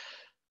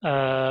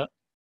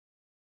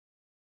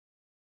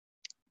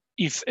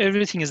 If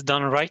everything is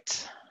done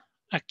right,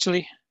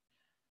 actually,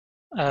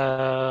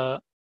 so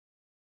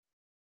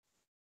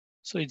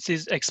it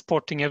is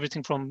exporting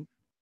everything from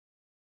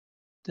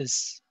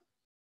this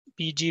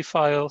BG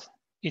file.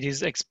 It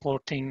is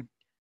exporting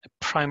a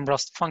prime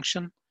Rust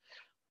function,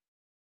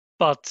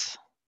 but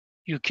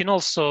you can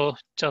also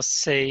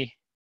just say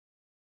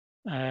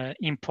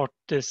import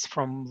this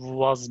from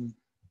WASM.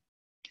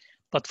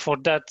 But for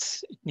that,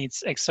 it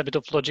needs extra bit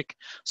of logic.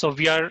 So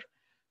we are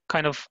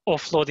kind of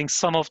offloading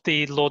some of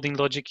the loading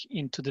logic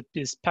into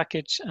this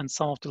package and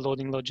some of the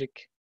loading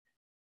logic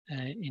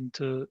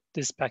into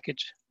this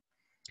package.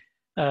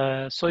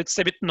 So it's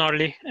a bit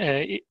gnarly.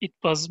 It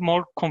was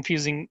more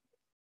confusing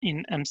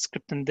in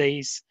Emscripten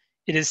days.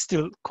 It is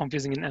still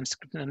confusing in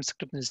Emscripten.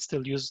 Emscripten is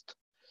still used.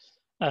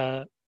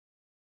 But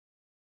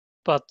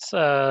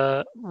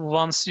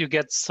once you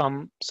get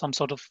some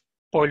sort of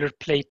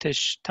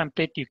boilerplate-ish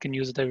template, you can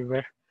use it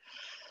everywhere.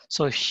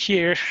 So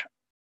here,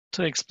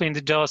 to explain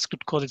the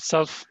JavaScript code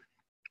itself,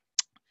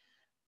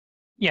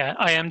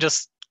 I am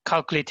just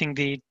calculating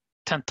the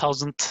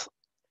 10,000th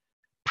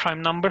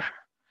prime number.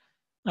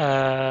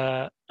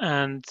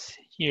 And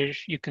here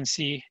you can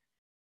see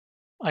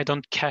I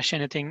don't cache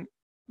anything.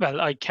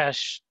 Well, I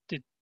cache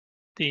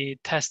the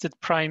tested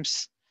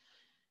primes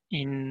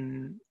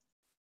in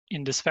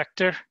this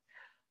vector,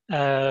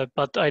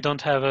 but I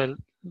don't have a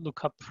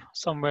lookup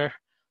somewhere.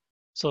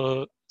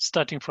 So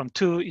starting from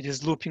 2, it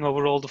is looping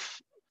over all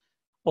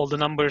the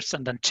numbers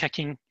and then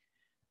checking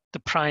the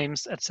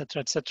primes,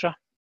 etc., etc.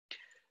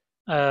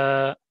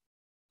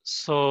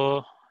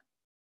 So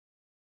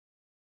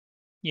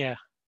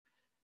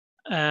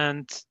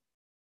and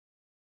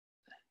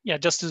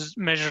just to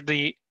measure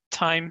the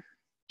time,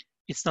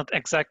 it's not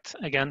exact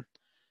again,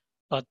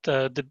 but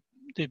the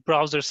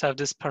browsers have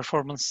this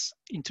performance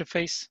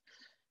interface.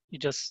 You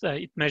just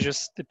it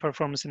measures the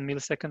performance in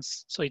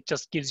milliseconds, so it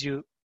just gives you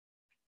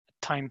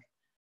a time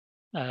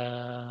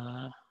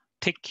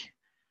tick,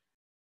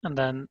 and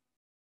then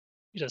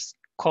you just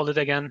call it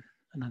again,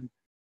 and then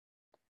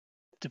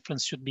the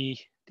difference should be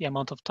the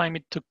amount of time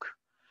it took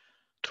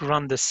to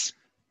run this.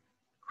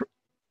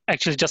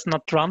 Actually, just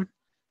not run.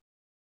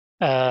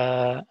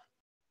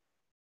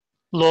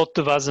 Load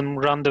the WASM,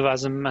 run the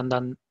WASM, and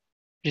then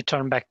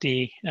return back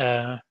the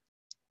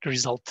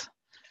result.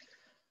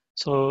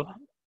 So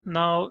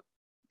now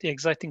the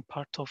exciting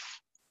part of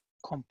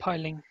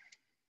compiling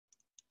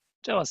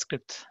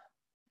JavaScript.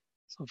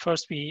 So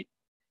first we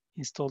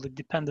install the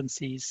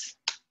dependencies,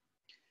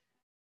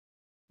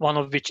 one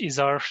of which is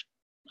our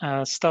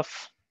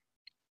stuff,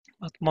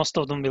 but most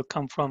of them will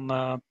come from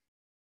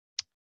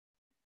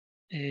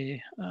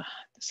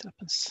this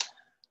happens.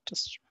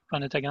 Just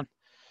run it again.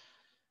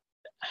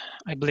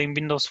 I blame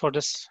Windows for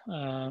this.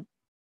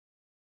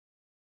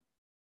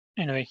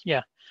 Anyway,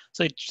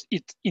 so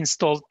it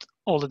installed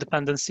all the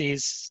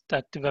dependencies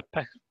that the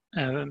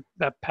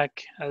Webpack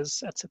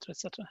has, etc.,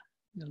 etc.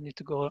 You'll need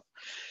to go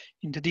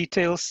into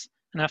details,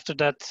 and after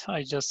that,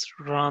 I just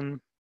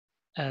run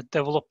a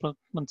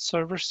development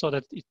server so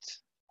that it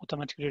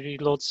automatically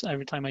reloads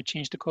every time I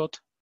change the code.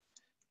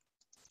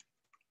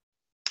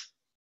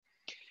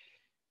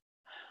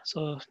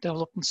 So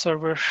development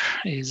server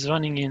is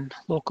running in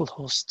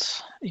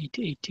localhost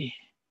 8080.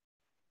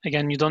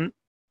 Again, you don't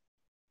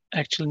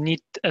actually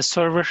need a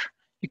server.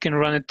 You can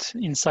run it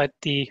inside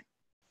the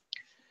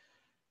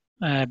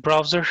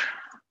browser,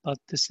 but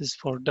this is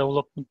for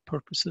development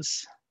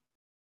purposes.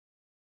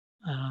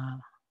 You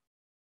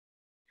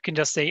can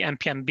just say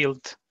npm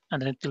build,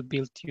 and then it will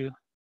build you.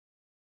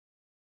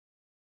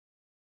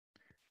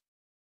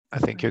 I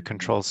think your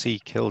Control-C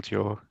killed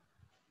your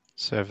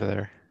server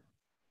there.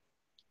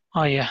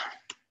 Oh yeah,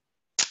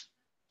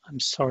 I'm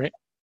sorry.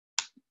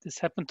 This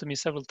happened to me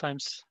several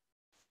times.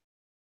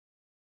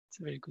 It's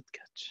a very good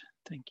catch.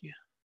 Thank you.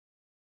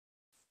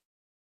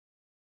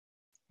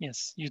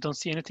 Yes, you don't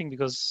see anything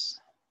because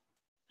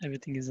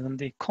everything is in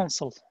the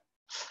console.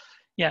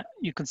 Yeah,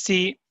 you can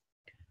see.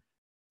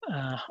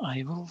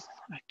 I will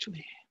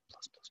actually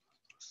plus.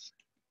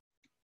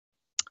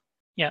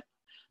 Yeah,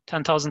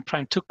 10,000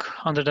 prime took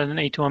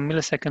 181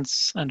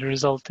 milliseconds, and the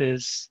result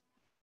is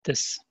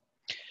this.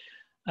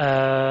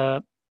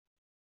 I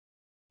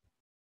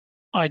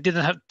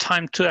didn't have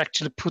time to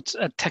actually put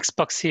a text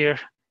box here.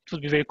 It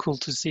would be very cool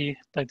to see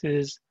that it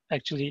is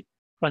actually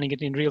running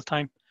it in real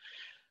time.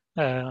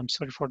 I'm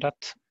sorry for that.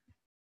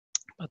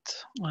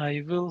 but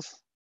I will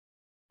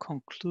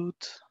conclude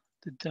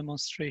the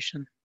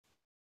demonstration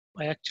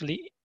by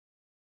actually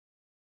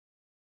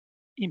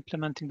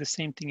implementing the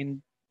same thing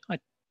in,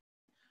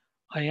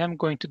 I am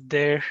going to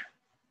dare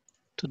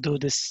to do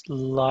this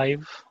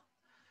live.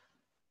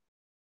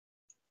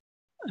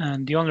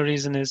 And the only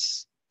reason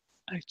is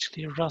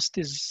actually Rust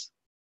is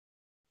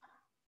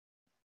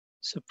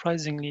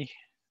surprisingly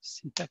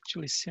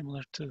syntactically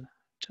similar to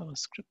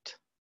JavaScript.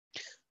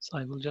 So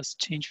I will just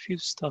change few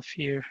stuff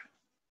here.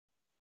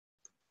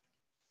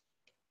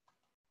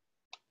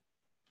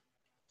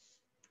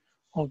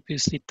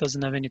 Obviously it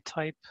doesn't have any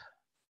type.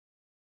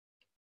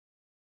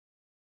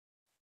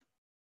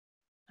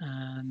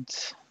 And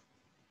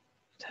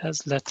it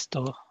has let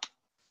though.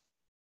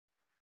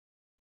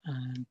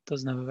 And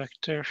doesn't have a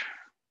vector.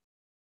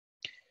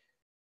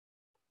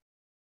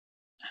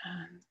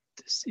 And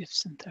this if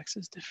syntax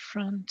is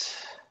different.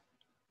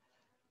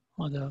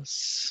 What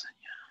else?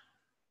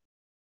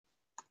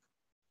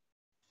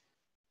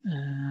 Yeah.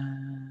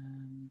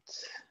 And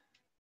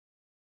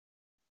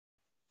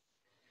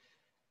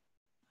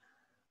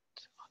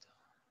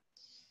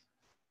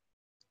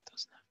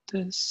doesn't have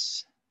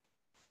this.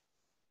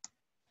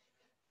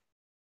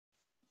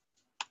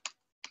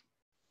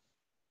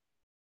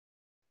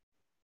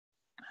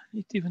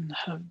 It even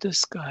have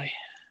this guy.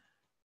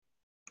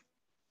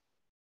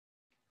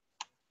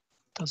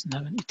 Doesn't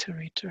have an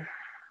iterator.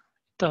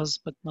 It does,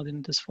 but not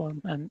in this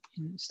form. And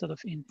instead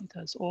of in, it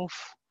has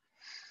off.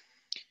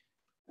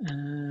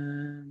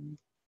 And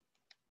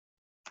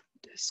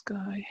this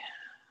guy.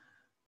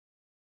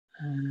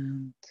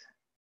 And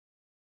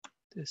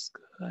this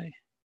guy.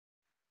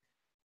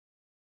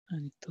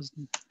 And it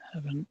doesn't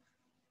have an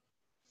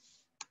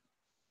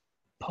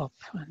pop,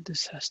 and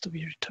this has to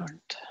be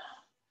returned.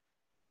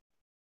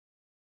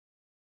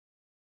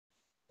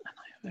 And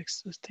I have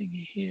extra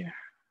thingy here.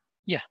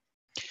 Yeah.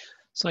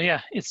 So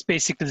yeah, it's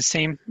basically the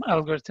same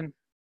algorithm.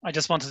 I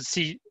just wanted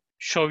to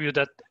show you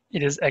that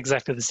it is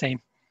exactly the same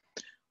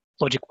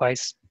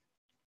logic-wise.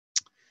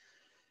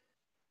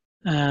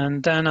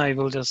 And then I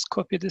will just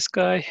copy this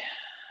guy.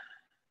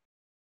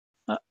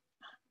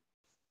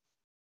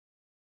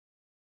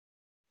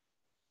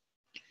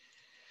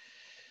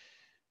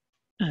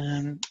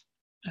 And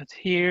at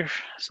here,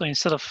 so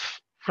instead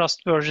of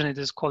Rust version, it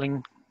is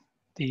calling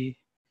the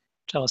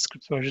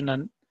JavaScript version.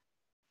 And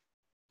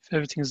if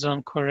everything is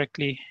done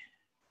correctly,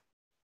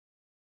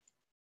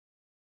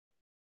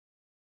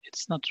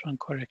 it's not run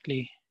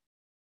correctly.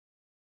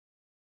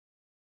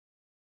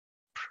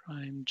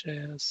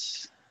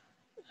 Prime.js.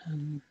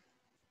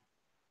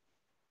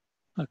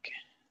 Okay.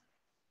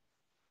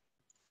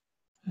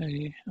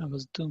 I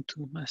was doomed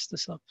to mess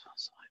this up,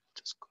 so I will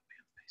just copy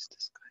and paste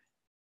this guy.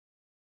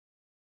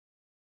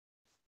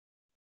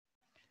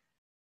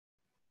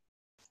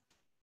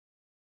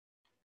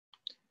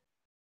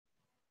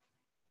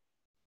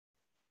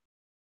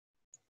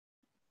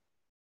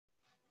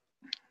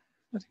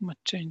 Nothing much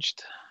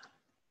changed,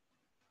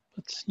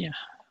 but yeah,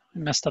 I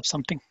messed up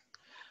something.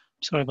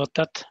 Sorry about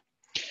that.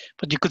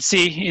 But you could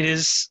see it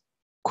is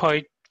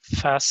quite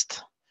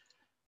fast.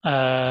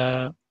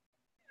 Sorry,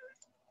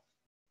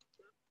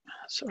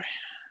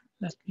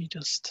 let me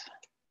just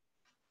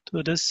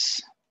do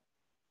this.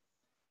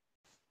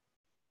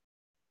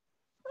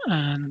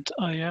 And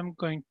I am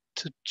going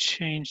to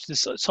change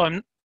this. So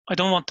I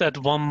don't want to add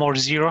one more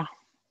zero,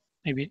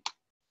 maybe.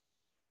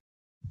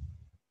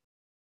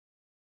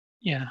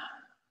 Yeah.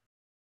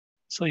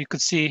 So you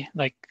could see,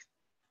 like,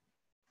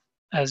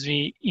 as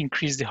we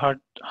increase the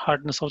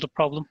hardness of the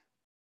problem,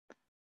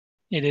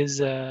 it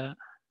is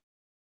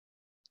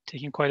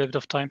taking quite a bit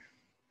of time.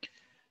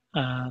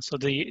 So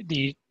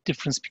the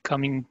difference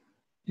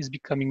is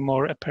becoming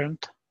more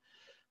apparent.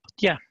 But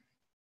yeah.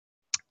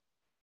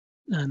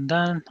 And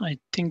then I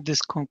think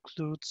this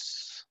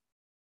concludes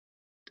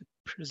the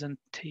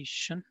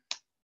presentation.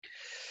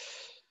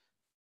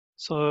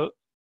 So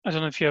I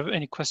don't know if you have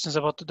any questions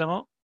about the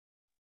demo.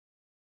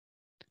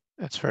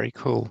 That's very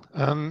cool.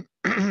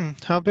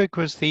 How big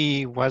was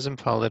the WASM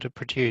file that it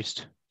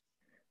produced?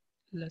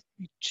 Let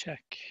me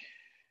check.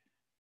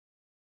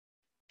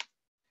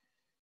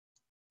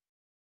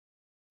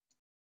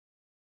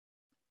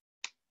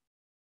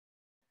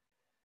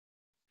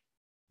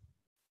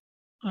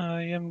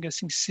 I am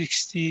guessing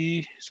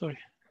 14K,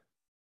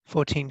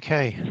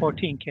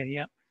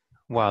 yeah.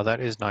 Wow, that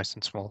is nice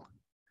and small.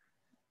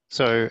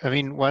 So, I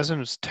mean,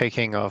 WASM's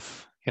taking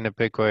off in a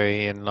big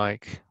way in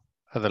like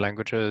other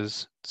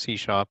languages, C#,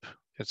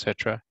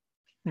 etc.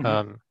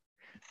 Mm-hmm.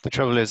 The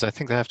trouble is, I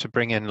think they have to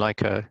bring in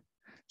like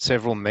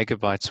several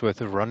megabytes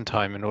worth of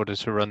runtime in order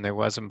to run their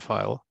WASM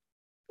file.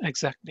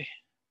 Exactly.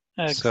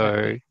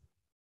 So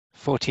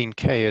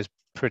 14K is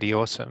pretty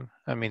awesome.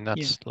 I mean,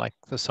 that's yeah. like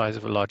the size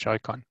of a large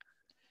icon.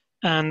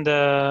 And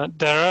there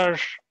are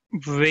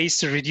ways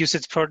to reduce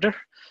it further.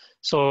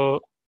 So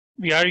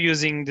we are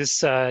using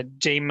this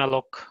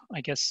jmalloc,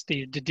 I guess,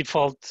 the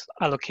default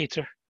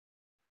allocator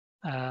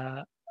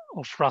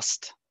of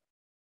Rust.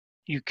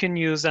 You can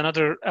use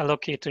another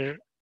allocator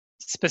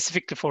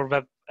specifically for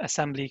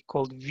WebAssembly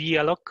called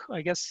valloc,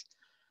 I guess.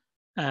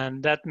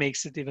 and that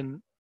makes it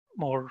even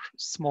more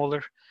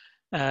smaller.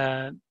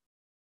 And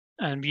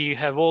we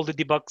have all the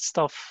debug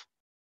stuff.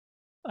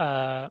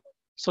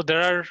 So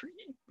there are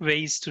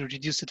ways to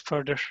reduce it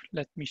further.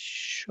 Let me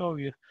show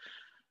you.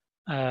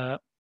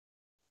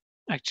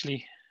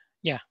 Actually,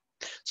 yeah.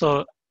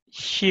 So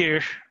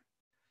here,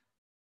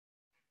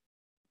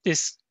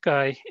 this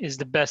guy is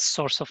the best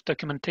source of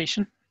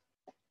documentation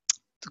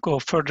to go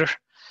further.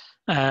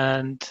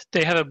 And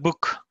they have a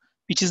book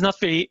which is not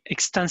very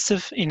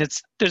extensive in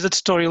its, there's a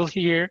tutorial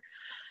here.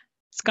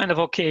 It's kind of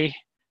okay.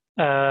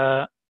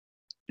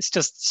 It's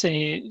just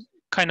say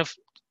kind of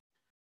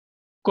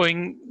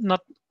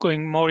not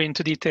going more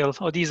into detail.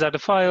 Oh, these are the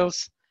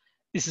files.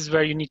 This is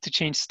where you need to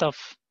change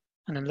stuff.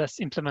 And then let's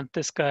implement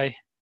this guy.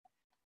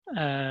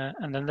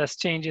 And then let's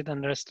change it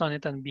and let's run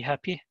it and be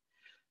happy.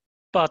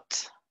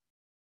 But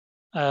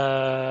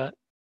in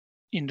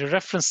the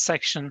reference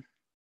section,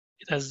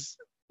 it has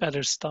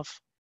better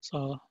stuff.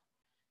 So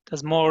it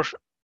has more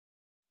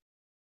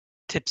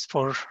tips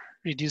for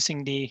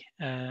reducing the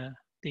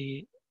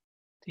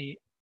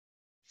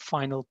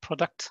final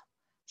product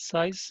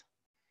size.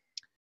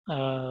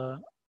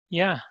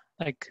 Yeah,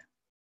 like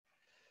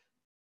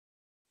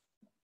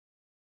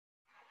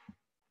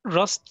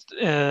Rust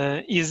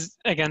is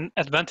again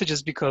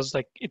advantages because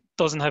like it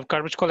doesn't have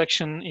garbage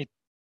collection. It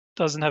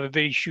doesn't have a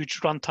very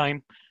huge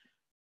runtime.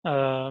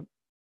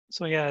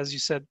 So yeah, as you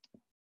said,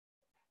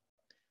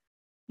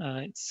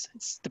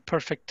 it's the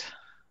perfect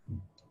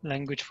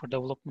language for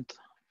development.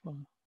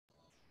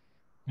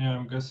 Yeah,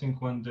 I'm guessing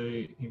when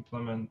they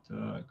implement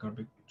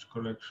garbage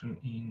collection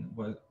in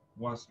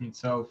WASM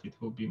itself, it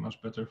will be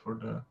much better for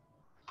the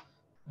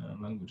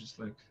languages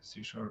like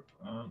C#,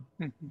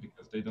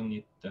 because they don't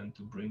need then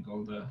to bring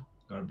all the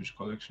garbage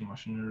collection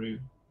machinery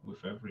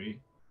with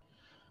every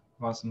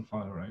WASM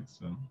file, right?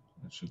 So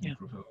that should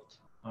improve a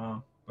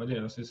lot. But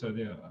yeah, as you said,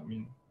 yeah, I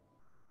mean,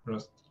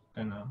 Rust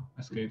kind of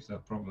escapes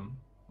that problem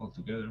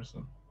altogether.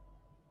 So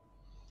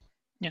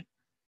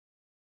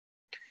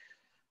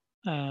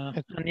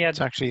it's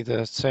actually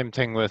the same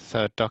thing with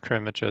Docker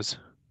images,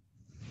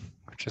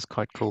 which is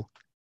quite cool.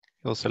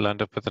 You also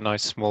land up with a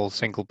nice small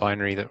single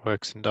binary that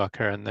works in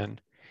Docker, and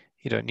then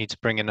you don't need to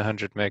bring in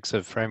 100 megs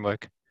of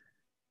framework.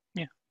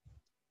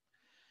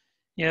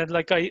 Yeah,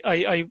 like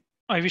I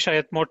wish I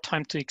had more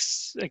time to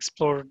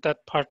explore that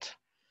part.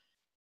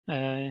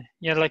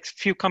 Yeah, like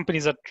few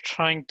companies are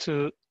trying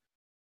to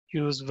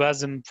use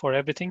WASM for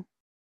everything,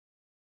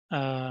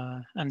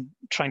 and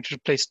trying to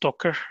replace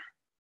Docker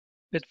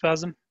with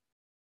WASM.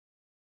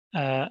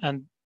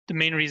 And the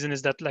main reason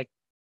is that like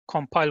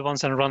compile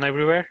once and run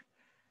everywhere.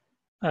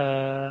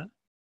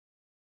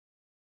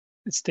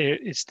 It's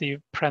the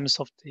premise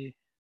of the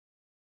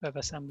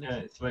WebAssembly. yeah,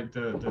 it's like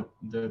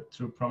the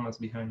true promise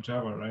behind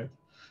Java, right?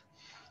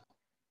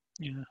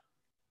 Yeah,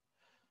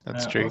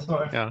 that's true.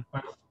 Also, yeah,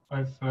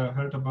 I've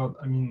heard about.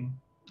 I mean,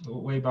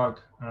 way back,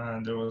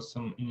 there was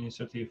some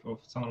initiative of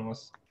someone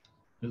was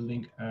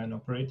building an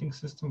operating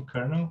system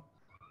kernel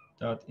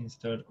that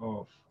instead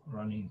of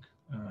running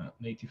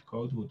native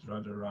code would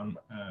rather run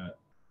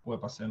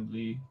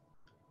WebAssembly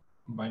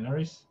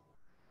binaries.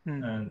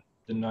 And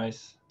the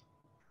nice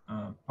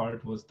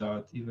part was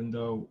that even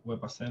though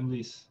WebAssembly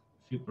is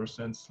a few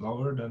percent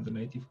slower than the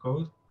native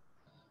code,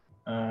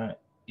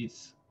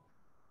 it's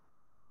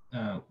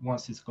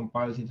once it's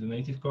compiled into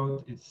native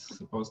code, it's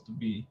supposed to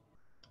be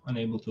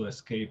unable to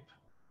escape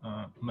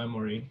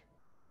memory,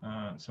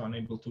 so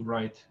unable to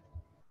write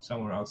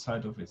somewhere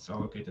outside of its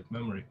allocated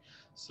memory.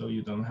 So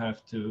you don't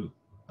have to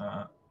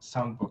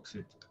sandbox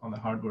it on a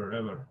hardware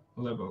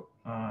level.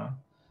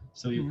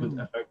 So you could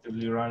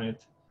effectively run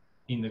it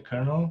in the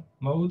kernel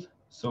mode,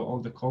 so all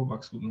the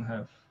callbacks wouldn't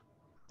have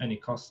any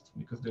cost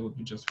because they would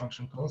be just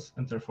function calls,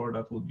 and therefore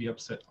that would be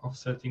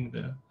offsetting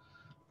the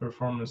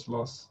performance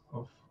loss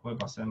of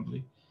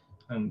WebAssembly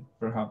and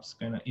perhaps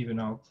kind of even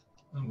out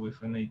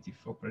with a native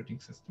operating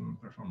system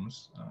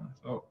performance.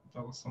 So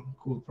that was some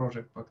cool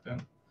project back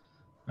then.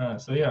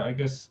 So yeah, I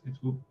guess it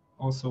will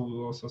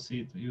also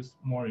see it used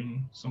more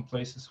in some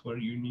places where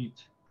you need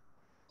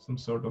some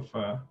sort of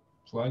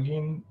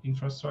plugin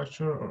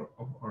infrastructure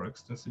or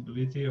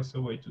extensibility as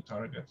a way to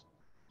target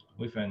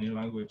with any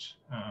language,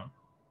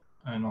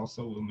 and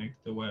also will make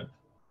the web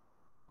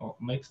or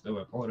makes the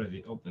web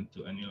already open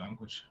to any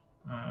language,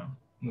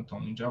 not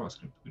only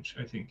JavaScript, which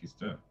I think is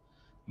the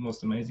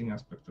most amazing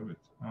aspect of it.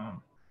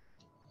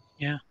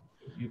 Yeah,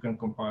 you can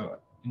compile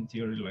in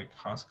theory like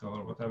Haskell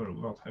or whatever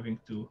without having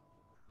to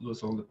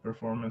lose all the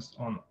performance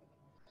on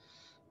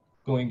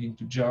going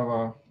into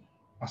Java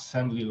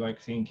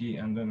assembly-like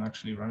thingy and then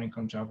actually running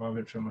on Java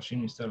virtual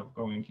machine instead of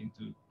going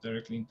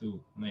directly into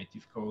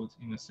native code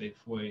in a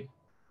safe way.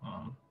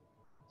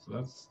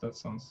 So that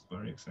sounds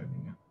very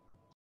exciting.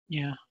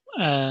 Yeah.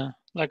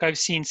 Like I've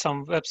seen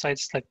some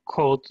websites like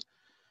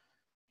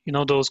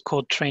those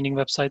code training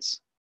websites.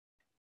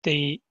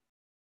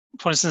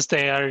 For instance,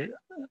 they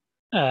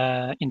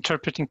are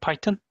interpreting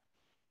Python,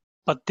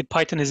 but the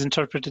Python is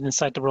interpreted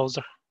inside the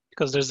browser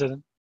because there's a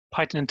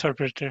Python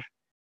interpreter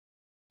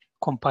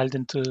compiled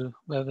into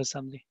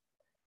WebAssembly.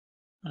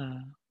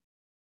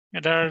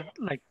 There are,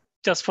 like,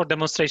 just for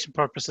demonstration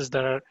purposes,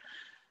 there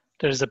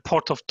is a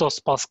port of DOS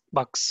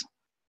box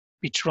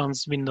which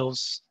runs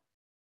Windows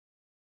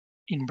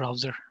in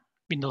browser,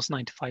 Windows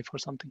 95 or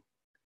something.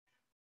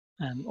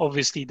 And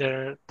obviously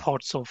there are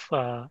ports of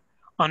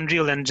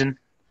Unreal Engine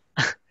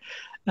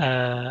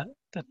that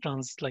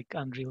runs like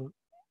Unreal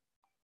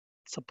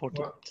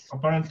supported. Well,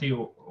 apparently,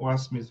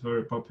 WASM is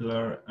very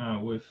popular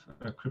with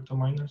crypto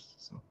miners.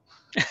 So.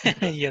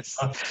 Yes,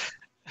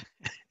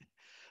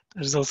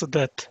 there's also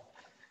that.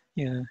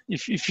 Yeah,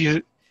 if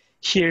you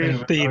hear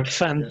Anyway, the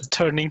fan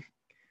turning,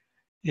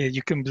 yeah,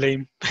 you can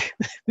blame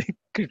the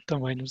crypto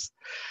miners.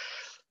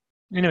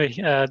 Anyway,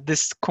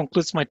 this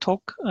concludes my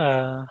talk.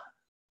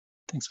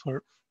 Thanks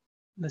for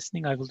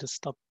listening. I will just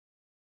stop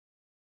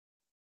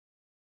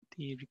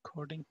the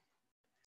recording.